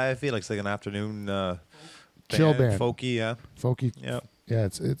 that's. I feel like it's like an afternoon Chill band. folky. Yeah, Folky. yeah. Yeah,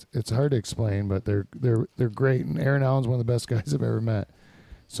 it's hard to explain, but they're great, and Aaron Allen's one of the best guys I've ever met.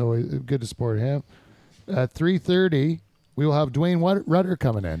 So good to support him. At 3:30, we will have Dwayne Rudder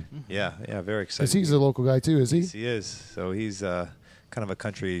coming in. Yeah, very excited. 'Cause he's a local guy too, is he? He is. So he's kind of a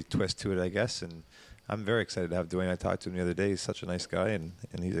country twist to it, I guess. And I'm very excited to have Dwayne. I talked to him the other day. He's such a nice guy, and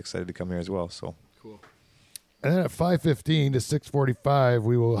he's excited to come here as well. So Cool. And then at 5:15 to 6:45,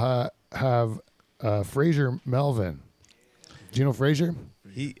 we will have Fraser Melvin. Do you know Fraser?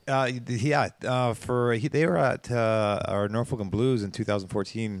 they were at our Norfolk and Blues in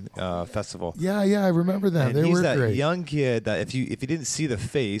 2014 festival. Yeah, I remember them. And They he's were that great. young kid that if you didn't see the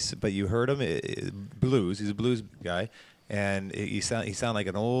face but you heard him, blues. He's a blues guy, and he sound like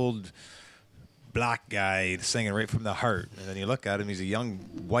an old black guy singing right from the heart. And then you look at him, he's a young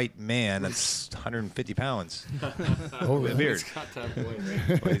white man that's 150 pounds. With a beard. He's got that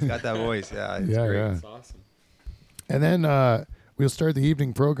voice. But he's got that voice. Yeah, it's Yeah, great. yeah. That's awesome. And then we'll start the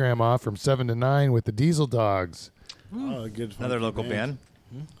evening program off from 7 to 9 with the Diesel Dogs. Oh, good. Another funky local band.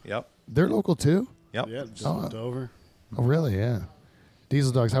 Yep. They're local too. Yep. Yeah, just Oh. looked over. Oh, really? Yeah.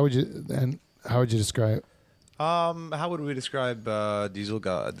 Diesel Dogs. How would you describe? How would we describe Diesel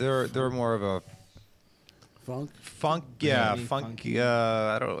God? They're more of a Funk. yeah, Really funk. funky.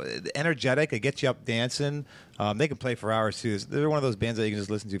 I don't know, energetic. It gets you up dancing. They can play for hours too. They're one of those bands that you can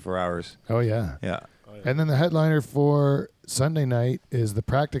just listen to for hours. Oh yeah. Yeah. And then the headliner for Sunday night is the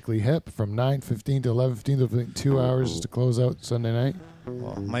Practically Hip from 9:15 to 11:15. They'll be 2 hours to close out Sunday night.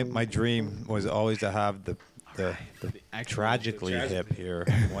 Well, my dream was always to have the tragically hip here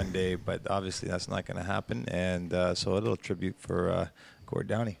one day, but obviously that's not going to happen. And so a little tribute for Gord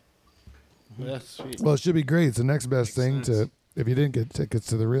Downey. That's sweet. Well, it should be great. It's the next best thing Makes to. sense. If you didn't get tickets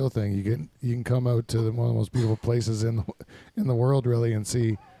to the real thing, you can come out to one of the most beautiful places in the world, really, and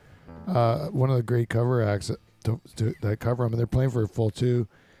see one of the great cover acts that cover them, and they're playing for a full 2.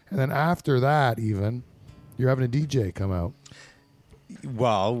 And then after that, even you're having a DJ come out.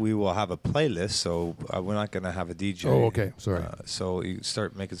 Well, we will have a playlist, so we're not going to have a DJ. Oh, okay. Sorry. So you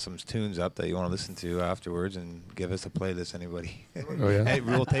start making some tunes up that you want to listen to afterwards, and give us a playlist, anybody. Oh yeah. Hey,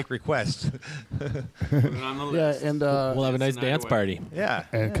 we'll take requests. Put it on the Yeah, list. and We'll have a nice It's a night dance away. party. Yeah.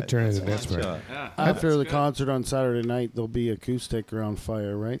 And could turn it into a dance party. Sure. Yeah. after That's the good. concert on Saturday night, there'll be acoustic around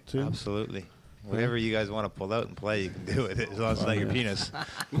fire, right? Too. Absolutely. Whatever you guys want to pull out and play, you can do it, as long as it's not your penis.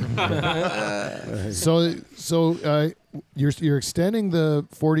 So you're extending the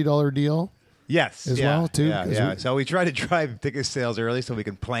 $40 deal. Yes. As yeah, well, too, Yeah, 'cause yeah. we- So we try to drive ticket sales early so we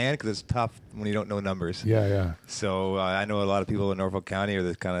can plan, because it's tough when you don't know numbers. Yeah, yeah. So I know a lot of people in Norfolk County are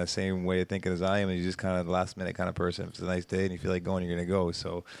the kind of same way of thinking as I am. And you're just kind of the last minute kind of person. If it's a nice day and you feel like going, you're going to go.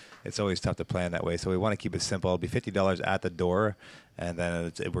 So it's always tough to plan that way. So we want to keep it simple. It'll be $50 at the door, and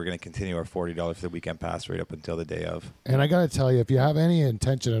then we're going to continue our $40 for the weekend pass right up until the day of. And I got to tell you, if you have any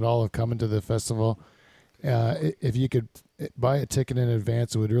intention at all of coming to the festival, if you could buy a ticket in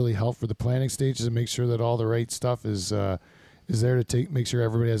advance, it would really help for the planning stages and make sure that all the right stuff is there to make sure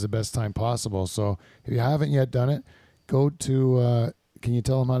everybody has the best time possible. So if you haven't yet done it, go to. Can you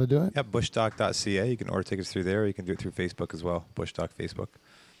tell them how to do it? Yeah, bushstock.ca. You can order tickets through there. Or you can do it through Facebook as well. Bushstock Facebook.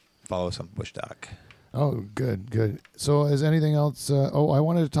 Follow us on Bushstock. Oh, good. So is anything else? I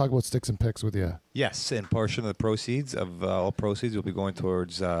wanted to talk about Sticks and Picks with you. Yes, and portion of the proceeds all proceeds will be going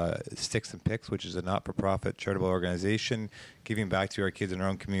towards Sticks and Picks, which is a not-for-profit charitable organization giving back to our kids in our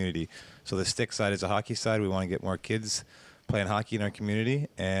own community. So the stick side is a hockey side. We want to get more kids playing hockey in our community,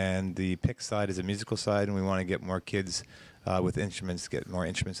 and the pick side is a musical side, and we want to get more kids with instruments, get more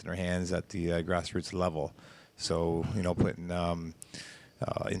instruments in their hands at the grassroots level. So putting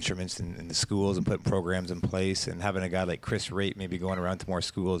instruments in the schools and putting programs in place, and having a guy like Chris Rate maybe going around to more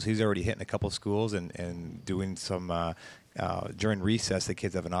schools. He's already hitting a couple schools and doing some during recess. The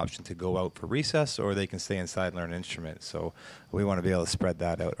kids have an option to go out for recess, or they can stay inside and learn an instrument. So we want to be able to spread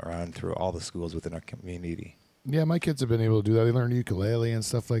that out around through all the schools within our community. Yeah, my kids have been able to do that. They learn ukulele and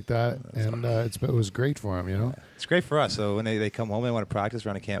stuff like that, and it was great for them. It's great for us. So when they come home, they want to practice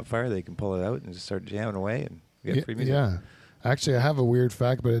around a campfire, they can pull it out and just start jamming away and get free music. Yeah. Actually, I have a weird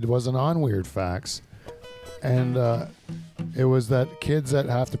fact, but it wasn't on Weird Facts. And it was that kids that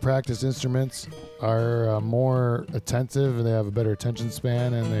have to practice instruments are more attentive, and they have a better attention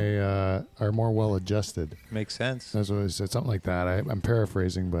span, and they are more well-adjusted. Makes sense. That's what it said, something like that. I'm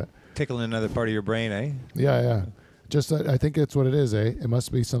paraphrasing, but... Tickling another part of your brain, eh? Yeah. Just I think that's what it is, eh? It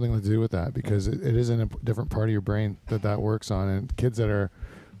must be something to do with that, because it is in a different part of your brain that works on. And kids that are,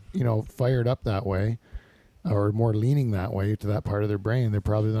 fired up that way, or more leaning that way to that part of their brain, they're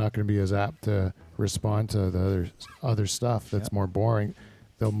probably not going to be as apt to respond to the other stuff that's more boring.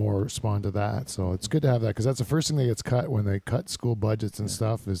 They'll more respond to that. So it's good to have that, because that's the first thing that gets cut when they cut school budgets and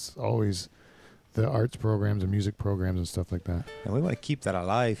stuff, is always the arts programs and music programs and stuff like that. And we want to keep that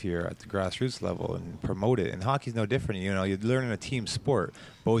alive here at the grassroots level and promote it. And hockey's no different. You're learning a team sport.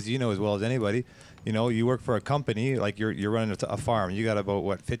 Both you know as well as anybody. You work for a company, like you're running a farm. You got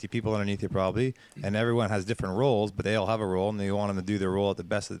about 50 people underneath you probably, and everyone has different roles, but they all have a role, and they want them to do their role at the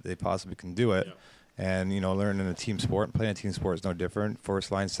best that they possibly can do it. Yeah. And learning a team sport and playing a team sport is no different. First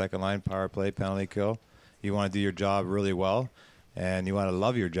line, second line, power play, penalty kill. You want to do your job really well, and you want to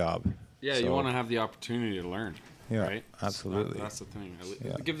love your job. Yeah, you want to have the opportunity to learn. Yeah, right? absolutely. That's the thing.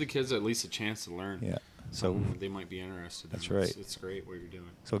 Yeah. Give the kids at least a chance to learn. Yeah. So they might be interested. That's right. It's great what you're doing.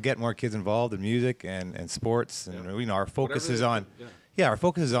 So get more kids involved in music and sports, and our focus Whatever is on. Yeah. Our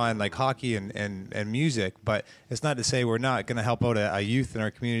focus is on like hockey and music, but it's not to say we're not going to help out a youth in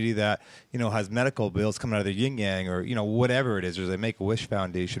our community that has medical bills coming out of their yin yang, or whatever it is. There's a Make-A-Wish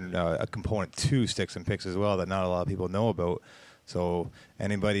Foundation, a component to Sticks and Picks as well that not a lot of people know about. So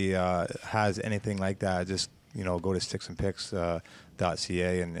anybody has anything like that, just go to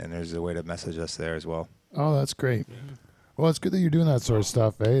sticksandpicks.ca, and there's a way to message us there as well. Oh, that's great. Well, it's good that you're doing that sort of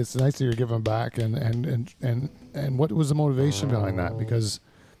stuff, eh? It's nice that you're giving back, and what was the motivation behind that? Because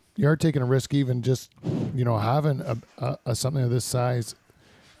you are taking a risk, even just having a something of this size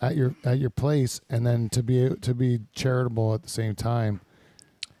at your place, and then to be charitable at the same time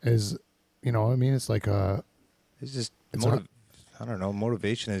is, it's like it's just I don't know.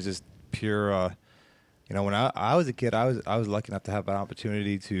 Motivation is just pure. When I was a kid, I was lucky enough to have an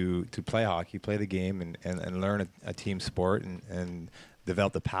opportunity to play hockey, play the game, and learn a team sport and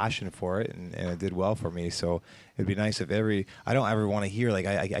develop a passion for it, and it did well for me. So it'd be nice if I don't ever want to hear like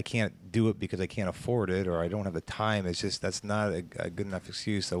I can't do it because I can't afford it or I don't have the time. It's just that's not a good enough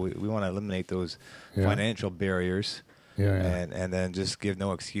excuse. So we want to eliminate those financial barriers. And then just give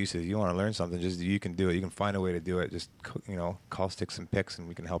no excuses. You want to learn something, just you can do it. You can find a way to do it. Just call Sticks and Picks, and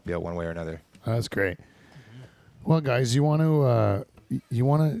we can help you out one way or another. That's great. Well, guys, do you want to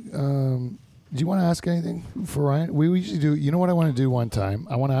ask anything for Ryan? We usually do. You know what I want to do one time?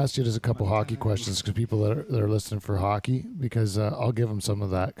 I want to ask you just a couple hockey questions because people that are listening for hockey, because I'll give them some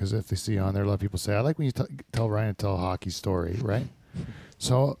of that, because if they see on there, a lot of people say, I like when you tell Ryan to tell a hockey story, right?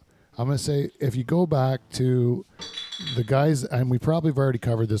 So I'm going to say, if you go back to the guys, and we probably have already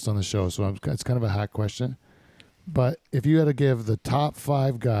covered this on the show, so it's kind of a hack question, but if you had to give the top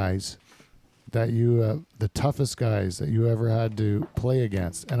 5 guys that the toughest guys that you ever had to play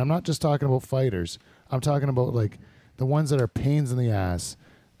against, and I'm not just talking about fighters, I'm talking about like the ones that are pains in the ass,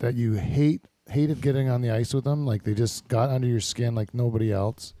 that you hated getting on the ice with them, like they just got under your skin like nobody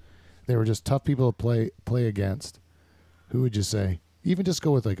else, they were just tough people to play against, who would you say? Even just go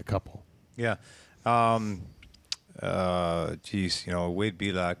with like a couple. Yeah. Wade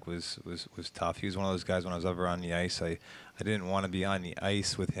Belak was tough. He was one of those guys when I was ever on the ice. I didn't want to be on the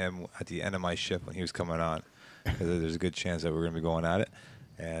ice with him at the end of my shift when he was coming on, because there's a good chance that we were going to be going at it.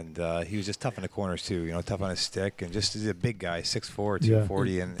 And he was just tough in the corners too, tough on his stick, and just he's a big guy, 6'4",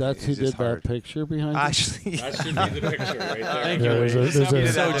 240, and that's who did that picture behind you? Actually, That should be the picture right there. Thank you. There's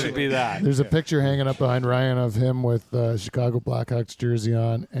Episode should be that. There's a picture hanging up behind Ryan of him with Chicago Blackhawks jersey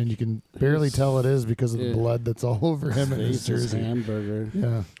on, and you can barely tell it is because of the blood that's all over him and his jersey. Hamburger.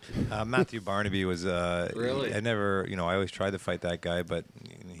 Yeah. Matthew Barnaby was Really? I never, I always tried to fight that guy, but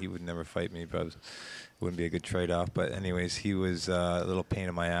he would never fight me. But wouldn't be a good trade-off. But anyways, he was a little pain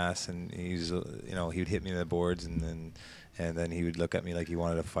in my ass, and he's he would hit me in the boards, and then he would look at me like he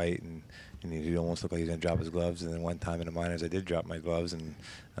wanted to fight, and he'd almost look like he was going to drop his gloves. And then one time in the minors, I did drop my gloves, and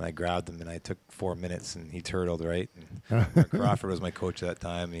I grabbed him, and I took 4 minutes, and he turtled, right? And Mark Crawford was my coach at that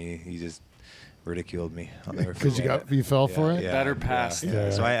time. He just ridiculed me. Because you fell for it? Yeah, Better pass. Yeah.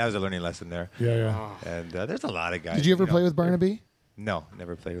 So I was a learning lesson there. Yeah. And there's a lot of guys. Did you ever play with Barnaby? No,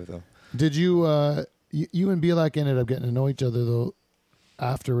 never played with him. Did you? You and Belak ended up getting to know each other though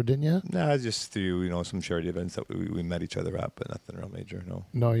afterward, didn't you? No, just through some charity events that we met each other at, but nothing real major. No.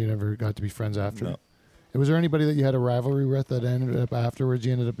 No, you never got to be friends after. No. Was there anybody that you had a rivalry with that ended up afterwards?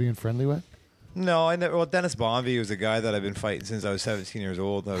 You ended up being friendly with? No, I never. Well, Dennis Bonvie was a guy that I've been fighting since I was 17 years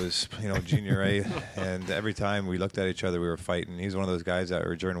old. I was, junior A, and every time we looked at each other, we were fighting. He's one of those guys that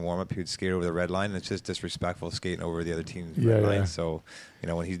during warm up, he would skate over the red line, and it's just disrespectful skating over the other team's red line. So,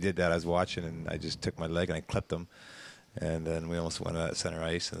 when he did that, I was watching, and I just took my leg and I clipped him, and then we almost went at center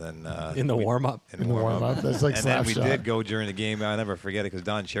ice, and then in the warm up. In the warm up, that's like and slap then we shot. did go during the game. I'll never forget it because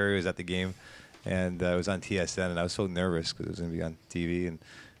Don Cherry was at the game, and it was on TSN, and I was so nervous because it was going to be on TV,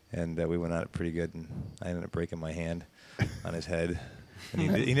 and we went at it pretty good, and I ended up breaking my hand on his head.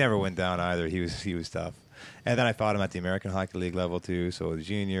 And he never went down either. He was tough. And then I fought him at the American Hockey League level too. So the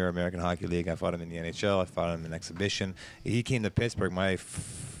junior American Hockey League, I fought him in the NHL. I fought him in an exhibition. He came to Pittsburgh my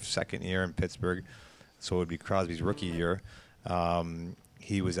second year in Pittsburgh, so it would be Crosby's rookie year.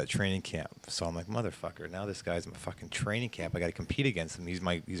 He was at training camp. So I'm like, motherfucker, now this guy's in my fucking training camp. I got to compete against him.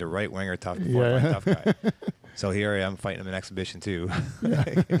 He's a right winger, tough guy. So here I am fighting him in exhibition too.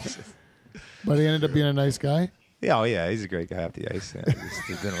 But he ended up being a nice guy. Yeah, he's a great guy off the ice. Yeah,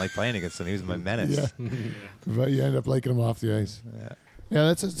 just didn't like playing against him. He was my menace. Yeah. But you ended up liking him off the ice. Yeah.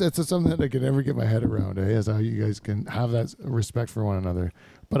 Yeah, that's something that I could never get my head around. Is how you guys can have that respect for one another.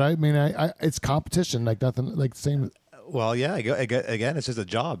 But I mean, it's competition, like nothing, like same. Well, yeah. Again, it's just a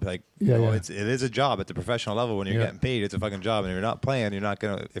job. Like, it is a job at the professional level. When you're getting paid, it's a fucking job. And if you're not playing,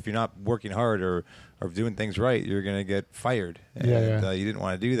 if you're not working hard or doing things right, you're gonna get fired. And you didn't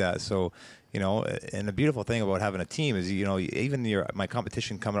want to do that. So, and the beautiful thing about having a team is, even my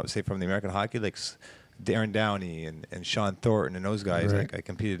competition coming up, say from the American Hockey League, Darren Downey and Sean Thornton and those guys, right. I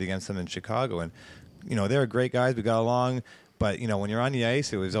competed against them in Chicago, and they're great guys. We got along. But, you know, when you're on the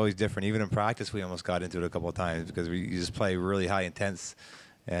ice, it was always different. Even in practice, we almost got into it a couple of times because you just play really high intense,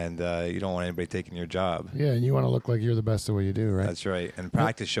 and you don't want anybody taking your job. Yeah, and you want to look like you're the best at what you do, right? That's right. And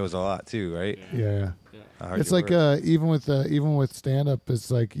practice shows a lot too, right? Yeah. How hard It's you like work. even with stand up,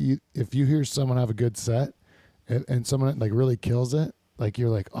 it's like if you hear someone have a good set and someone like really kills it, like you're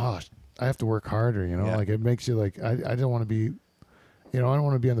like, oh, I have to work harder, you know? Yeah. Like it makes you like I don't want to be, you know, I don't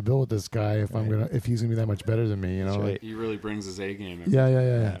want to be on the bill with this guy if he's gonna be that much better than me, you know? That's right. Like, He really brings his A game.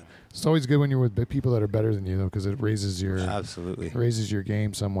 yeah. It's always good when you're with people that are better than you though, because it raises your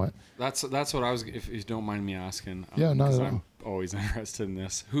game somewhat. That's what I was. If you don't mind me asking. Yeah, not 'cause at all. I'm always interested in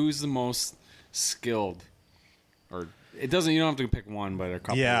this. Who's the most skilled? Or it doesn't. You don't have to pick one, but a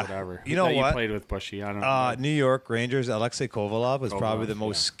couple, Yeah. or whatever. You know that what? You played with Bushie. I don't know. New York Rangers, Alexei Kovalov was probably the Kovalov,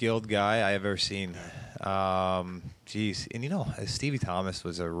 most yeah. skilled guy I ever seen. Geez, and you know, Stevie Thomas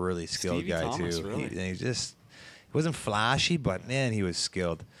was a really skilled Stevie guy Thomas, too. really? He wasn't flashy, but man, he was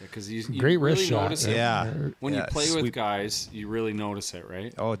skilled. Because you Great really wrist shot. notice it. Yeah. When you Yeah, play with sweep. guys, you really notice it,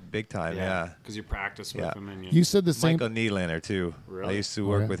 right? Oh, big time, yeah. Because you practice with Yeah. them and You said the same. Michael Nylander too. Really? I used to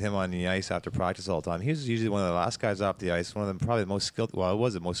work yeah. with him on the ice after practice all the time. He was usually one of the last guys off the ice. One of them, probably the most skilled. Well, I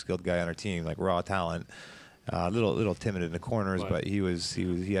was the most skilled guy on our team, like raw talent. Little timid in the corners, but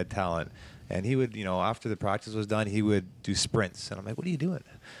he had talent. And he would, you know, after the practice was done, he would do sprints. And I'm like, what are you doing?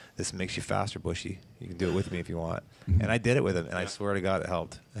 This makes you faster, Bushy. You can do it with me if you want. And I did it with him, and I swear to God, it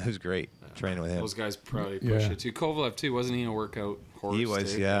helped. It was great training with him. Those guys probably push Yeah. it too. Kovalev too, wasn't he a workout horse? He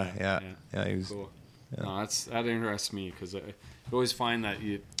was, too? yeah. He was. Cool. yeah. No, that interests me because I always find that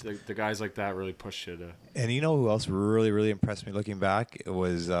the guys like that really push it. And you know who else really, really impressed me looking back? It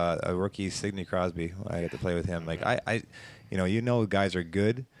was a rookie, Sidney Crosby. I got to play with him. Like you know, guys are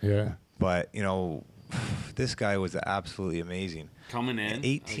good, Yeah. but you know, this guy was absolutely amazing. Coming in,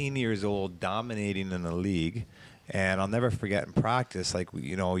 18 years old, dominating in the league. And I'll never forget in practice, like,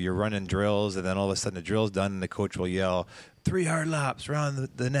 you know, you're running drills, and then all of a sudden the drill's done, and the coach will yell, 3 hard laps around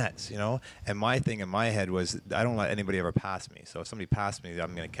the nets, you know? And my thing in my head was, I don't let anybody ever pass me. So if somebody passed me,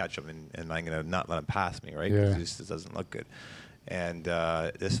 I'm going to catch them, and I'm going to not let them pass me, right? Yeah. Because it doesn't look good. And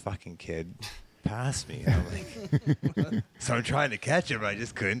this fucking kid passed me. And I'm like, so I'm trying to catch him, but I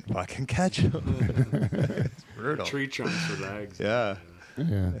just couldn't fucking catch him. It's brutal. tree trunks for bags. Yeah.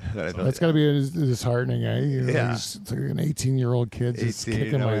 Yeah. That's got to be disheartening, eh? You know, Yeah. It's like an 18-year-old kid just 18,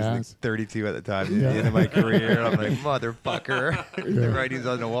 kicking I my was like ass. 32 at the time, Yeah. the end of my career. I'm like, motherfucker. The writing's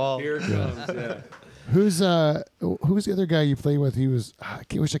on the wall. Here it comes. Yeah. Who's the other guy you played with? He was. I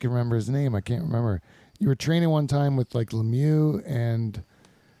wish I could remember his name. I can't remember. You were training one time with like Lemieux, and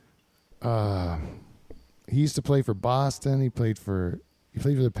he used to play for Boston. He played for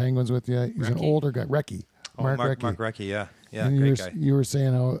the Penguins with you. He was an Recchi? older guy, Recchi. Mark Recchi. Mark Recchi, yeah. Yeah, and great guy. you were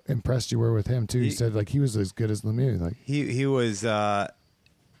saying how impressed you were with him too. You He- said like he was as good as Lemieux. Like He was,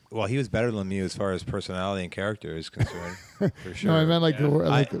 well, he was better than me as far as personality and character is concerned, for sure. no, I meant like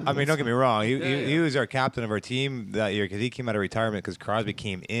Yeah. I mean, don't get me wrong. He Yeah. was our captain of our team that year because he came out of retirement because Crosby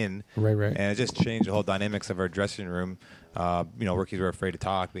came in. Right. And it just changed the whole dynamics of our dressing room. You know, rookies were afraid to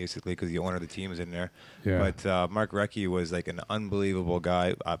talk, basically, because the owner of the team was in there. Yeah. But Mark Recchi was like an unbelievable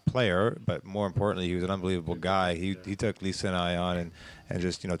guy, player, but more importantly, he was an unbelievable guy. He took Lisa and I on and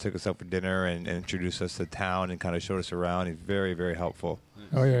just, you know, took us out for dinner and introduced us to town and kind of showed us around. He's very, very helpful,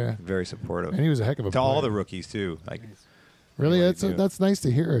 Oh yeah. very supportive. And he was a heck of a To all player. the rookies, too. Like, Really, Really that's do. that's nice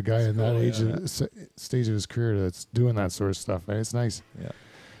to hear a guy in that cool, age, yeah. stage of his career that's doing that sort of stuff. Eh? It's nice yeah.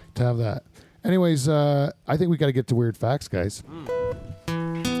 to have that. Anyways, I think we got to get to weird facts, guys.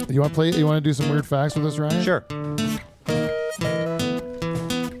 You want to play? You want to do some weird facts with us, Ryan? Sure.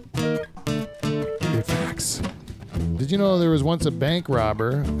 Weird facts. Did you know there was once a bank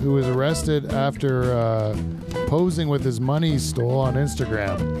robber who was arrested after posing with his money he stole on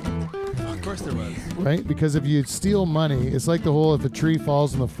Instagram? Of course there was. Right? Because if you steal money, it's like the whole if a tree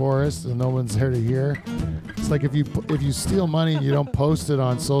falls in the forest and no one's there to hear. It's like if you steal money and you don't post it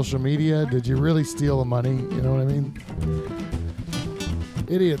on social media, did you really steal the money? You know what I mean?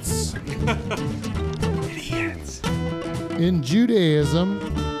 Idiots. Idiots. In Judaism,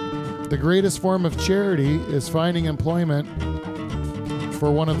 the greatest form of charity is finding employment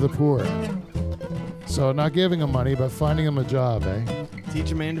for one of the poor. So not giving them money, but finding them a job, eh?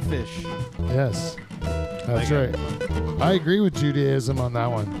 Teach a man to fish. Yes. That's right. I agree with Judaism on that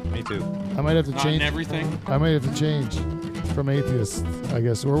one. Me too. I might have to Not change. in everything. I might have to change from atheist, I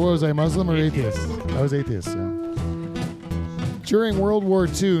guess. Or what was I, Muslim or atheist? I was atheist. Yeah. During World War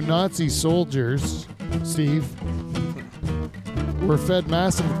II, Nazi soldiers, Steve, were fed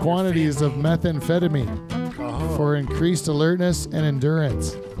massive quantities of methamphetamine for increased alertness and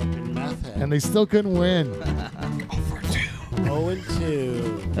endurance. Fucking meth head. And they still couldn't win.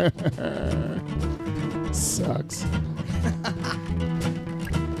 0-2. Sucks.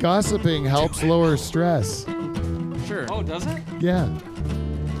 Gossiping helps lower stress. Sure. Oh, does it? Yeah.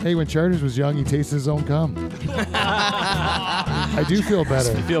 Hey, when Charters was young, he tasted his own cum. I do feel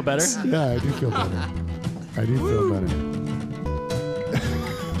better. You feel better? Yeah, I do feel better. I do feel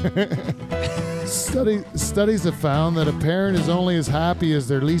better. Studies have found that a parent is only as happy as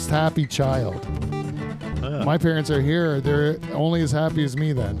their least happy child. My parents are here. They're only as happy as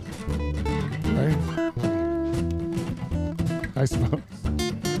me then. Right? I suppose.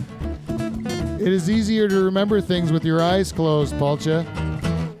 It is easier to remember things with your eyes closed, Paulcha.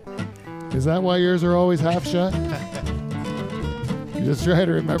 Is that why yours are always half shut? You just try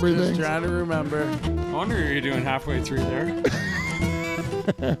to remember things? Trying to remember. I wonder what you're doing halfway through there.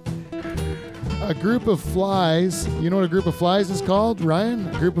 A group of flies. You know what a group of flies is called, Ryan?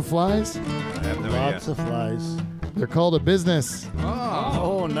 A group of flies? I have no Lots idea. of flies. They're called a business.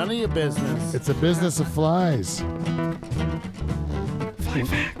 Oh, none of your business. It's a business of flies. Fly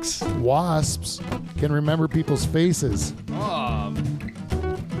facts. Wasps can remember people's faces.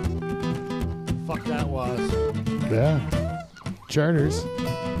 Fuck that wasp. Yeah. Charters.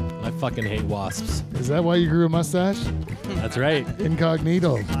 I fucking hate wasps. Is that why you grew a mustache? That's right.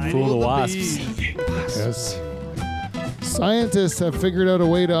 Incognito. Fool the wasps. Yes. Scientists have figured out a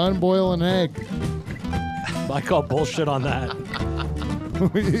way to unboil an egg. I call bullshit on that.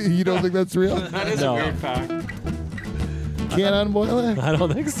 You don't think that's real? That is No. a weird fact. Can't unboil it? I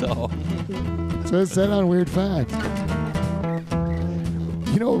don't think so. So it said on Weird Fact.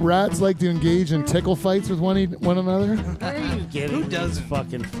 You know, rats like to engage in tickle fights with one another. Where are you getting these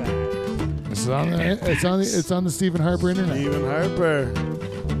fucking facts? It's on the Stephen Harper internet. Stephen Harper.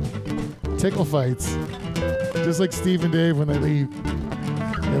 Tickle fights, just like Steve and Dave when they leave.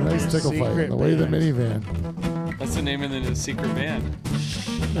 A nice tickle fight on Secret the way to the band. minivan. That's the name of the secret band.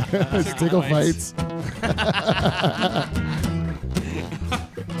 It's tickle fights.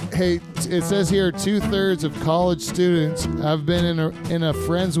 Hey, it says here 2/3 of college students have been in a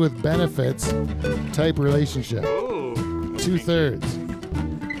friends with benefits type relationship. 2/3.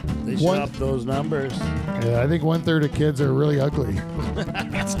 They should One- up those numbers. Yeah, I think 1/3 of kids are really ugly.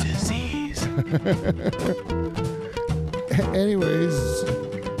 It's disease. Anyways,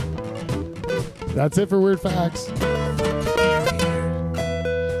 that's it for Weird Facts.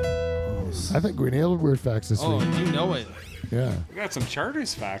 I think we nailed Weird Facts this Oh, week. you know it. Yeah. We got some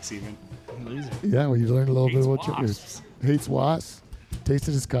Charters facts even. Yeah, well, you learned a little bit Hates about Charters. wasps. Hates wasps.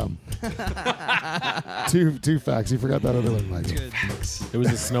 Tasted his cum. two facts. You forgot that other one, Michael. Good. It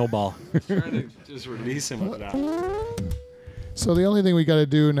was a snowball. Trying to just release him with that. So the only thing we got to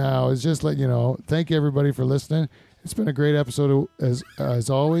do now is just let you know. Thank you everybody for listening. It's been a great episode as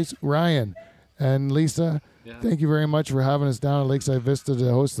always. Ryan and Lisa, thank you very much for having us down at Lakeside Vista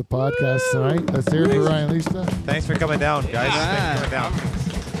to host the podcast tonight. Let's hear it for Ryan and Lisa. Thanks for coming down, guys. Thanks for coming down.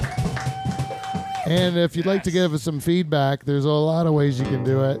 And if you'd like to give us some feedback, there's a lot of ways you can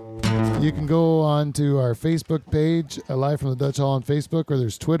do it. You can go on to our Facebook page, Live from the Dutch Hall on Facebook, or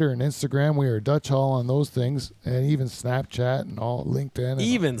there's Twitter and Instagram. We are Dutch Hall on those things, and even Snapchat and all LinkedIn. And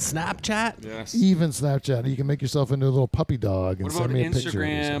Even Snapchat? Yes. even Snapchat. You can make yourself into a little puppy dog and What send about me a picture. Of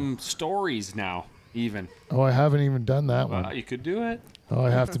yourself. Instagram stories now? Even. Oh, I haven't even done that one. You could do it. Oh, I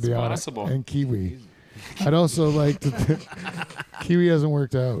have to be It's on possible. it. And Kiwi. I'd also like to. Kiwi hasn't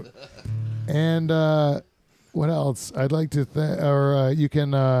worked out. And what else? I'd like to. You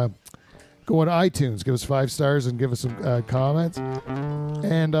can go on iTunes, give us 5 stars, and give us some comments.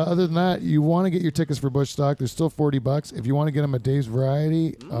 And other than that, you want to get your tickets for Bushstock. There's still $40. If you want to get them at Dave's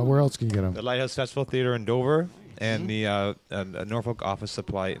Variety, where else can you get them? The Lighthouse Festival Theater in Dover and the Norfolk Office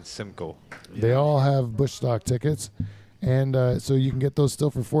Supply in Simcoe. They all have Bushstock tickets. And so you can get those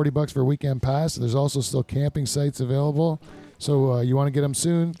still for $40 for a weekend pass. There's also still camping sites available. So you want to get them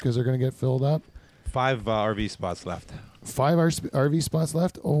soon because they're going to get filled up. 5 RV spots left. 5 RV spots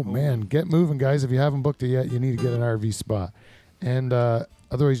left? Oh, man. Get moving, guys. If you haven't booked it yet, you need to get an RV spot. And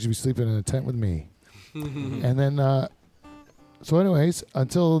otherwise, you'll be sleeping in a tent with me. And then, so anyways,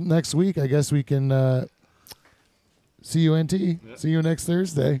 until next week, I guess we can see you, NT. Yep. See you next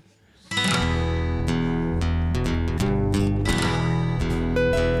Thursday.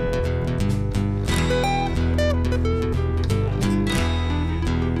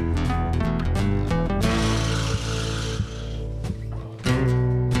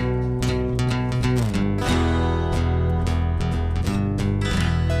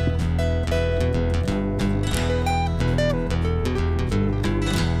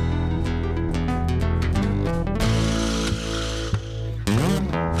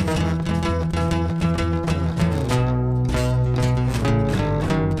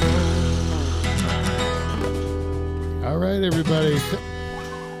 right, everybody.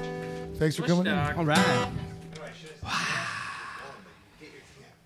 Thanks for coming in. Bushstock. All right.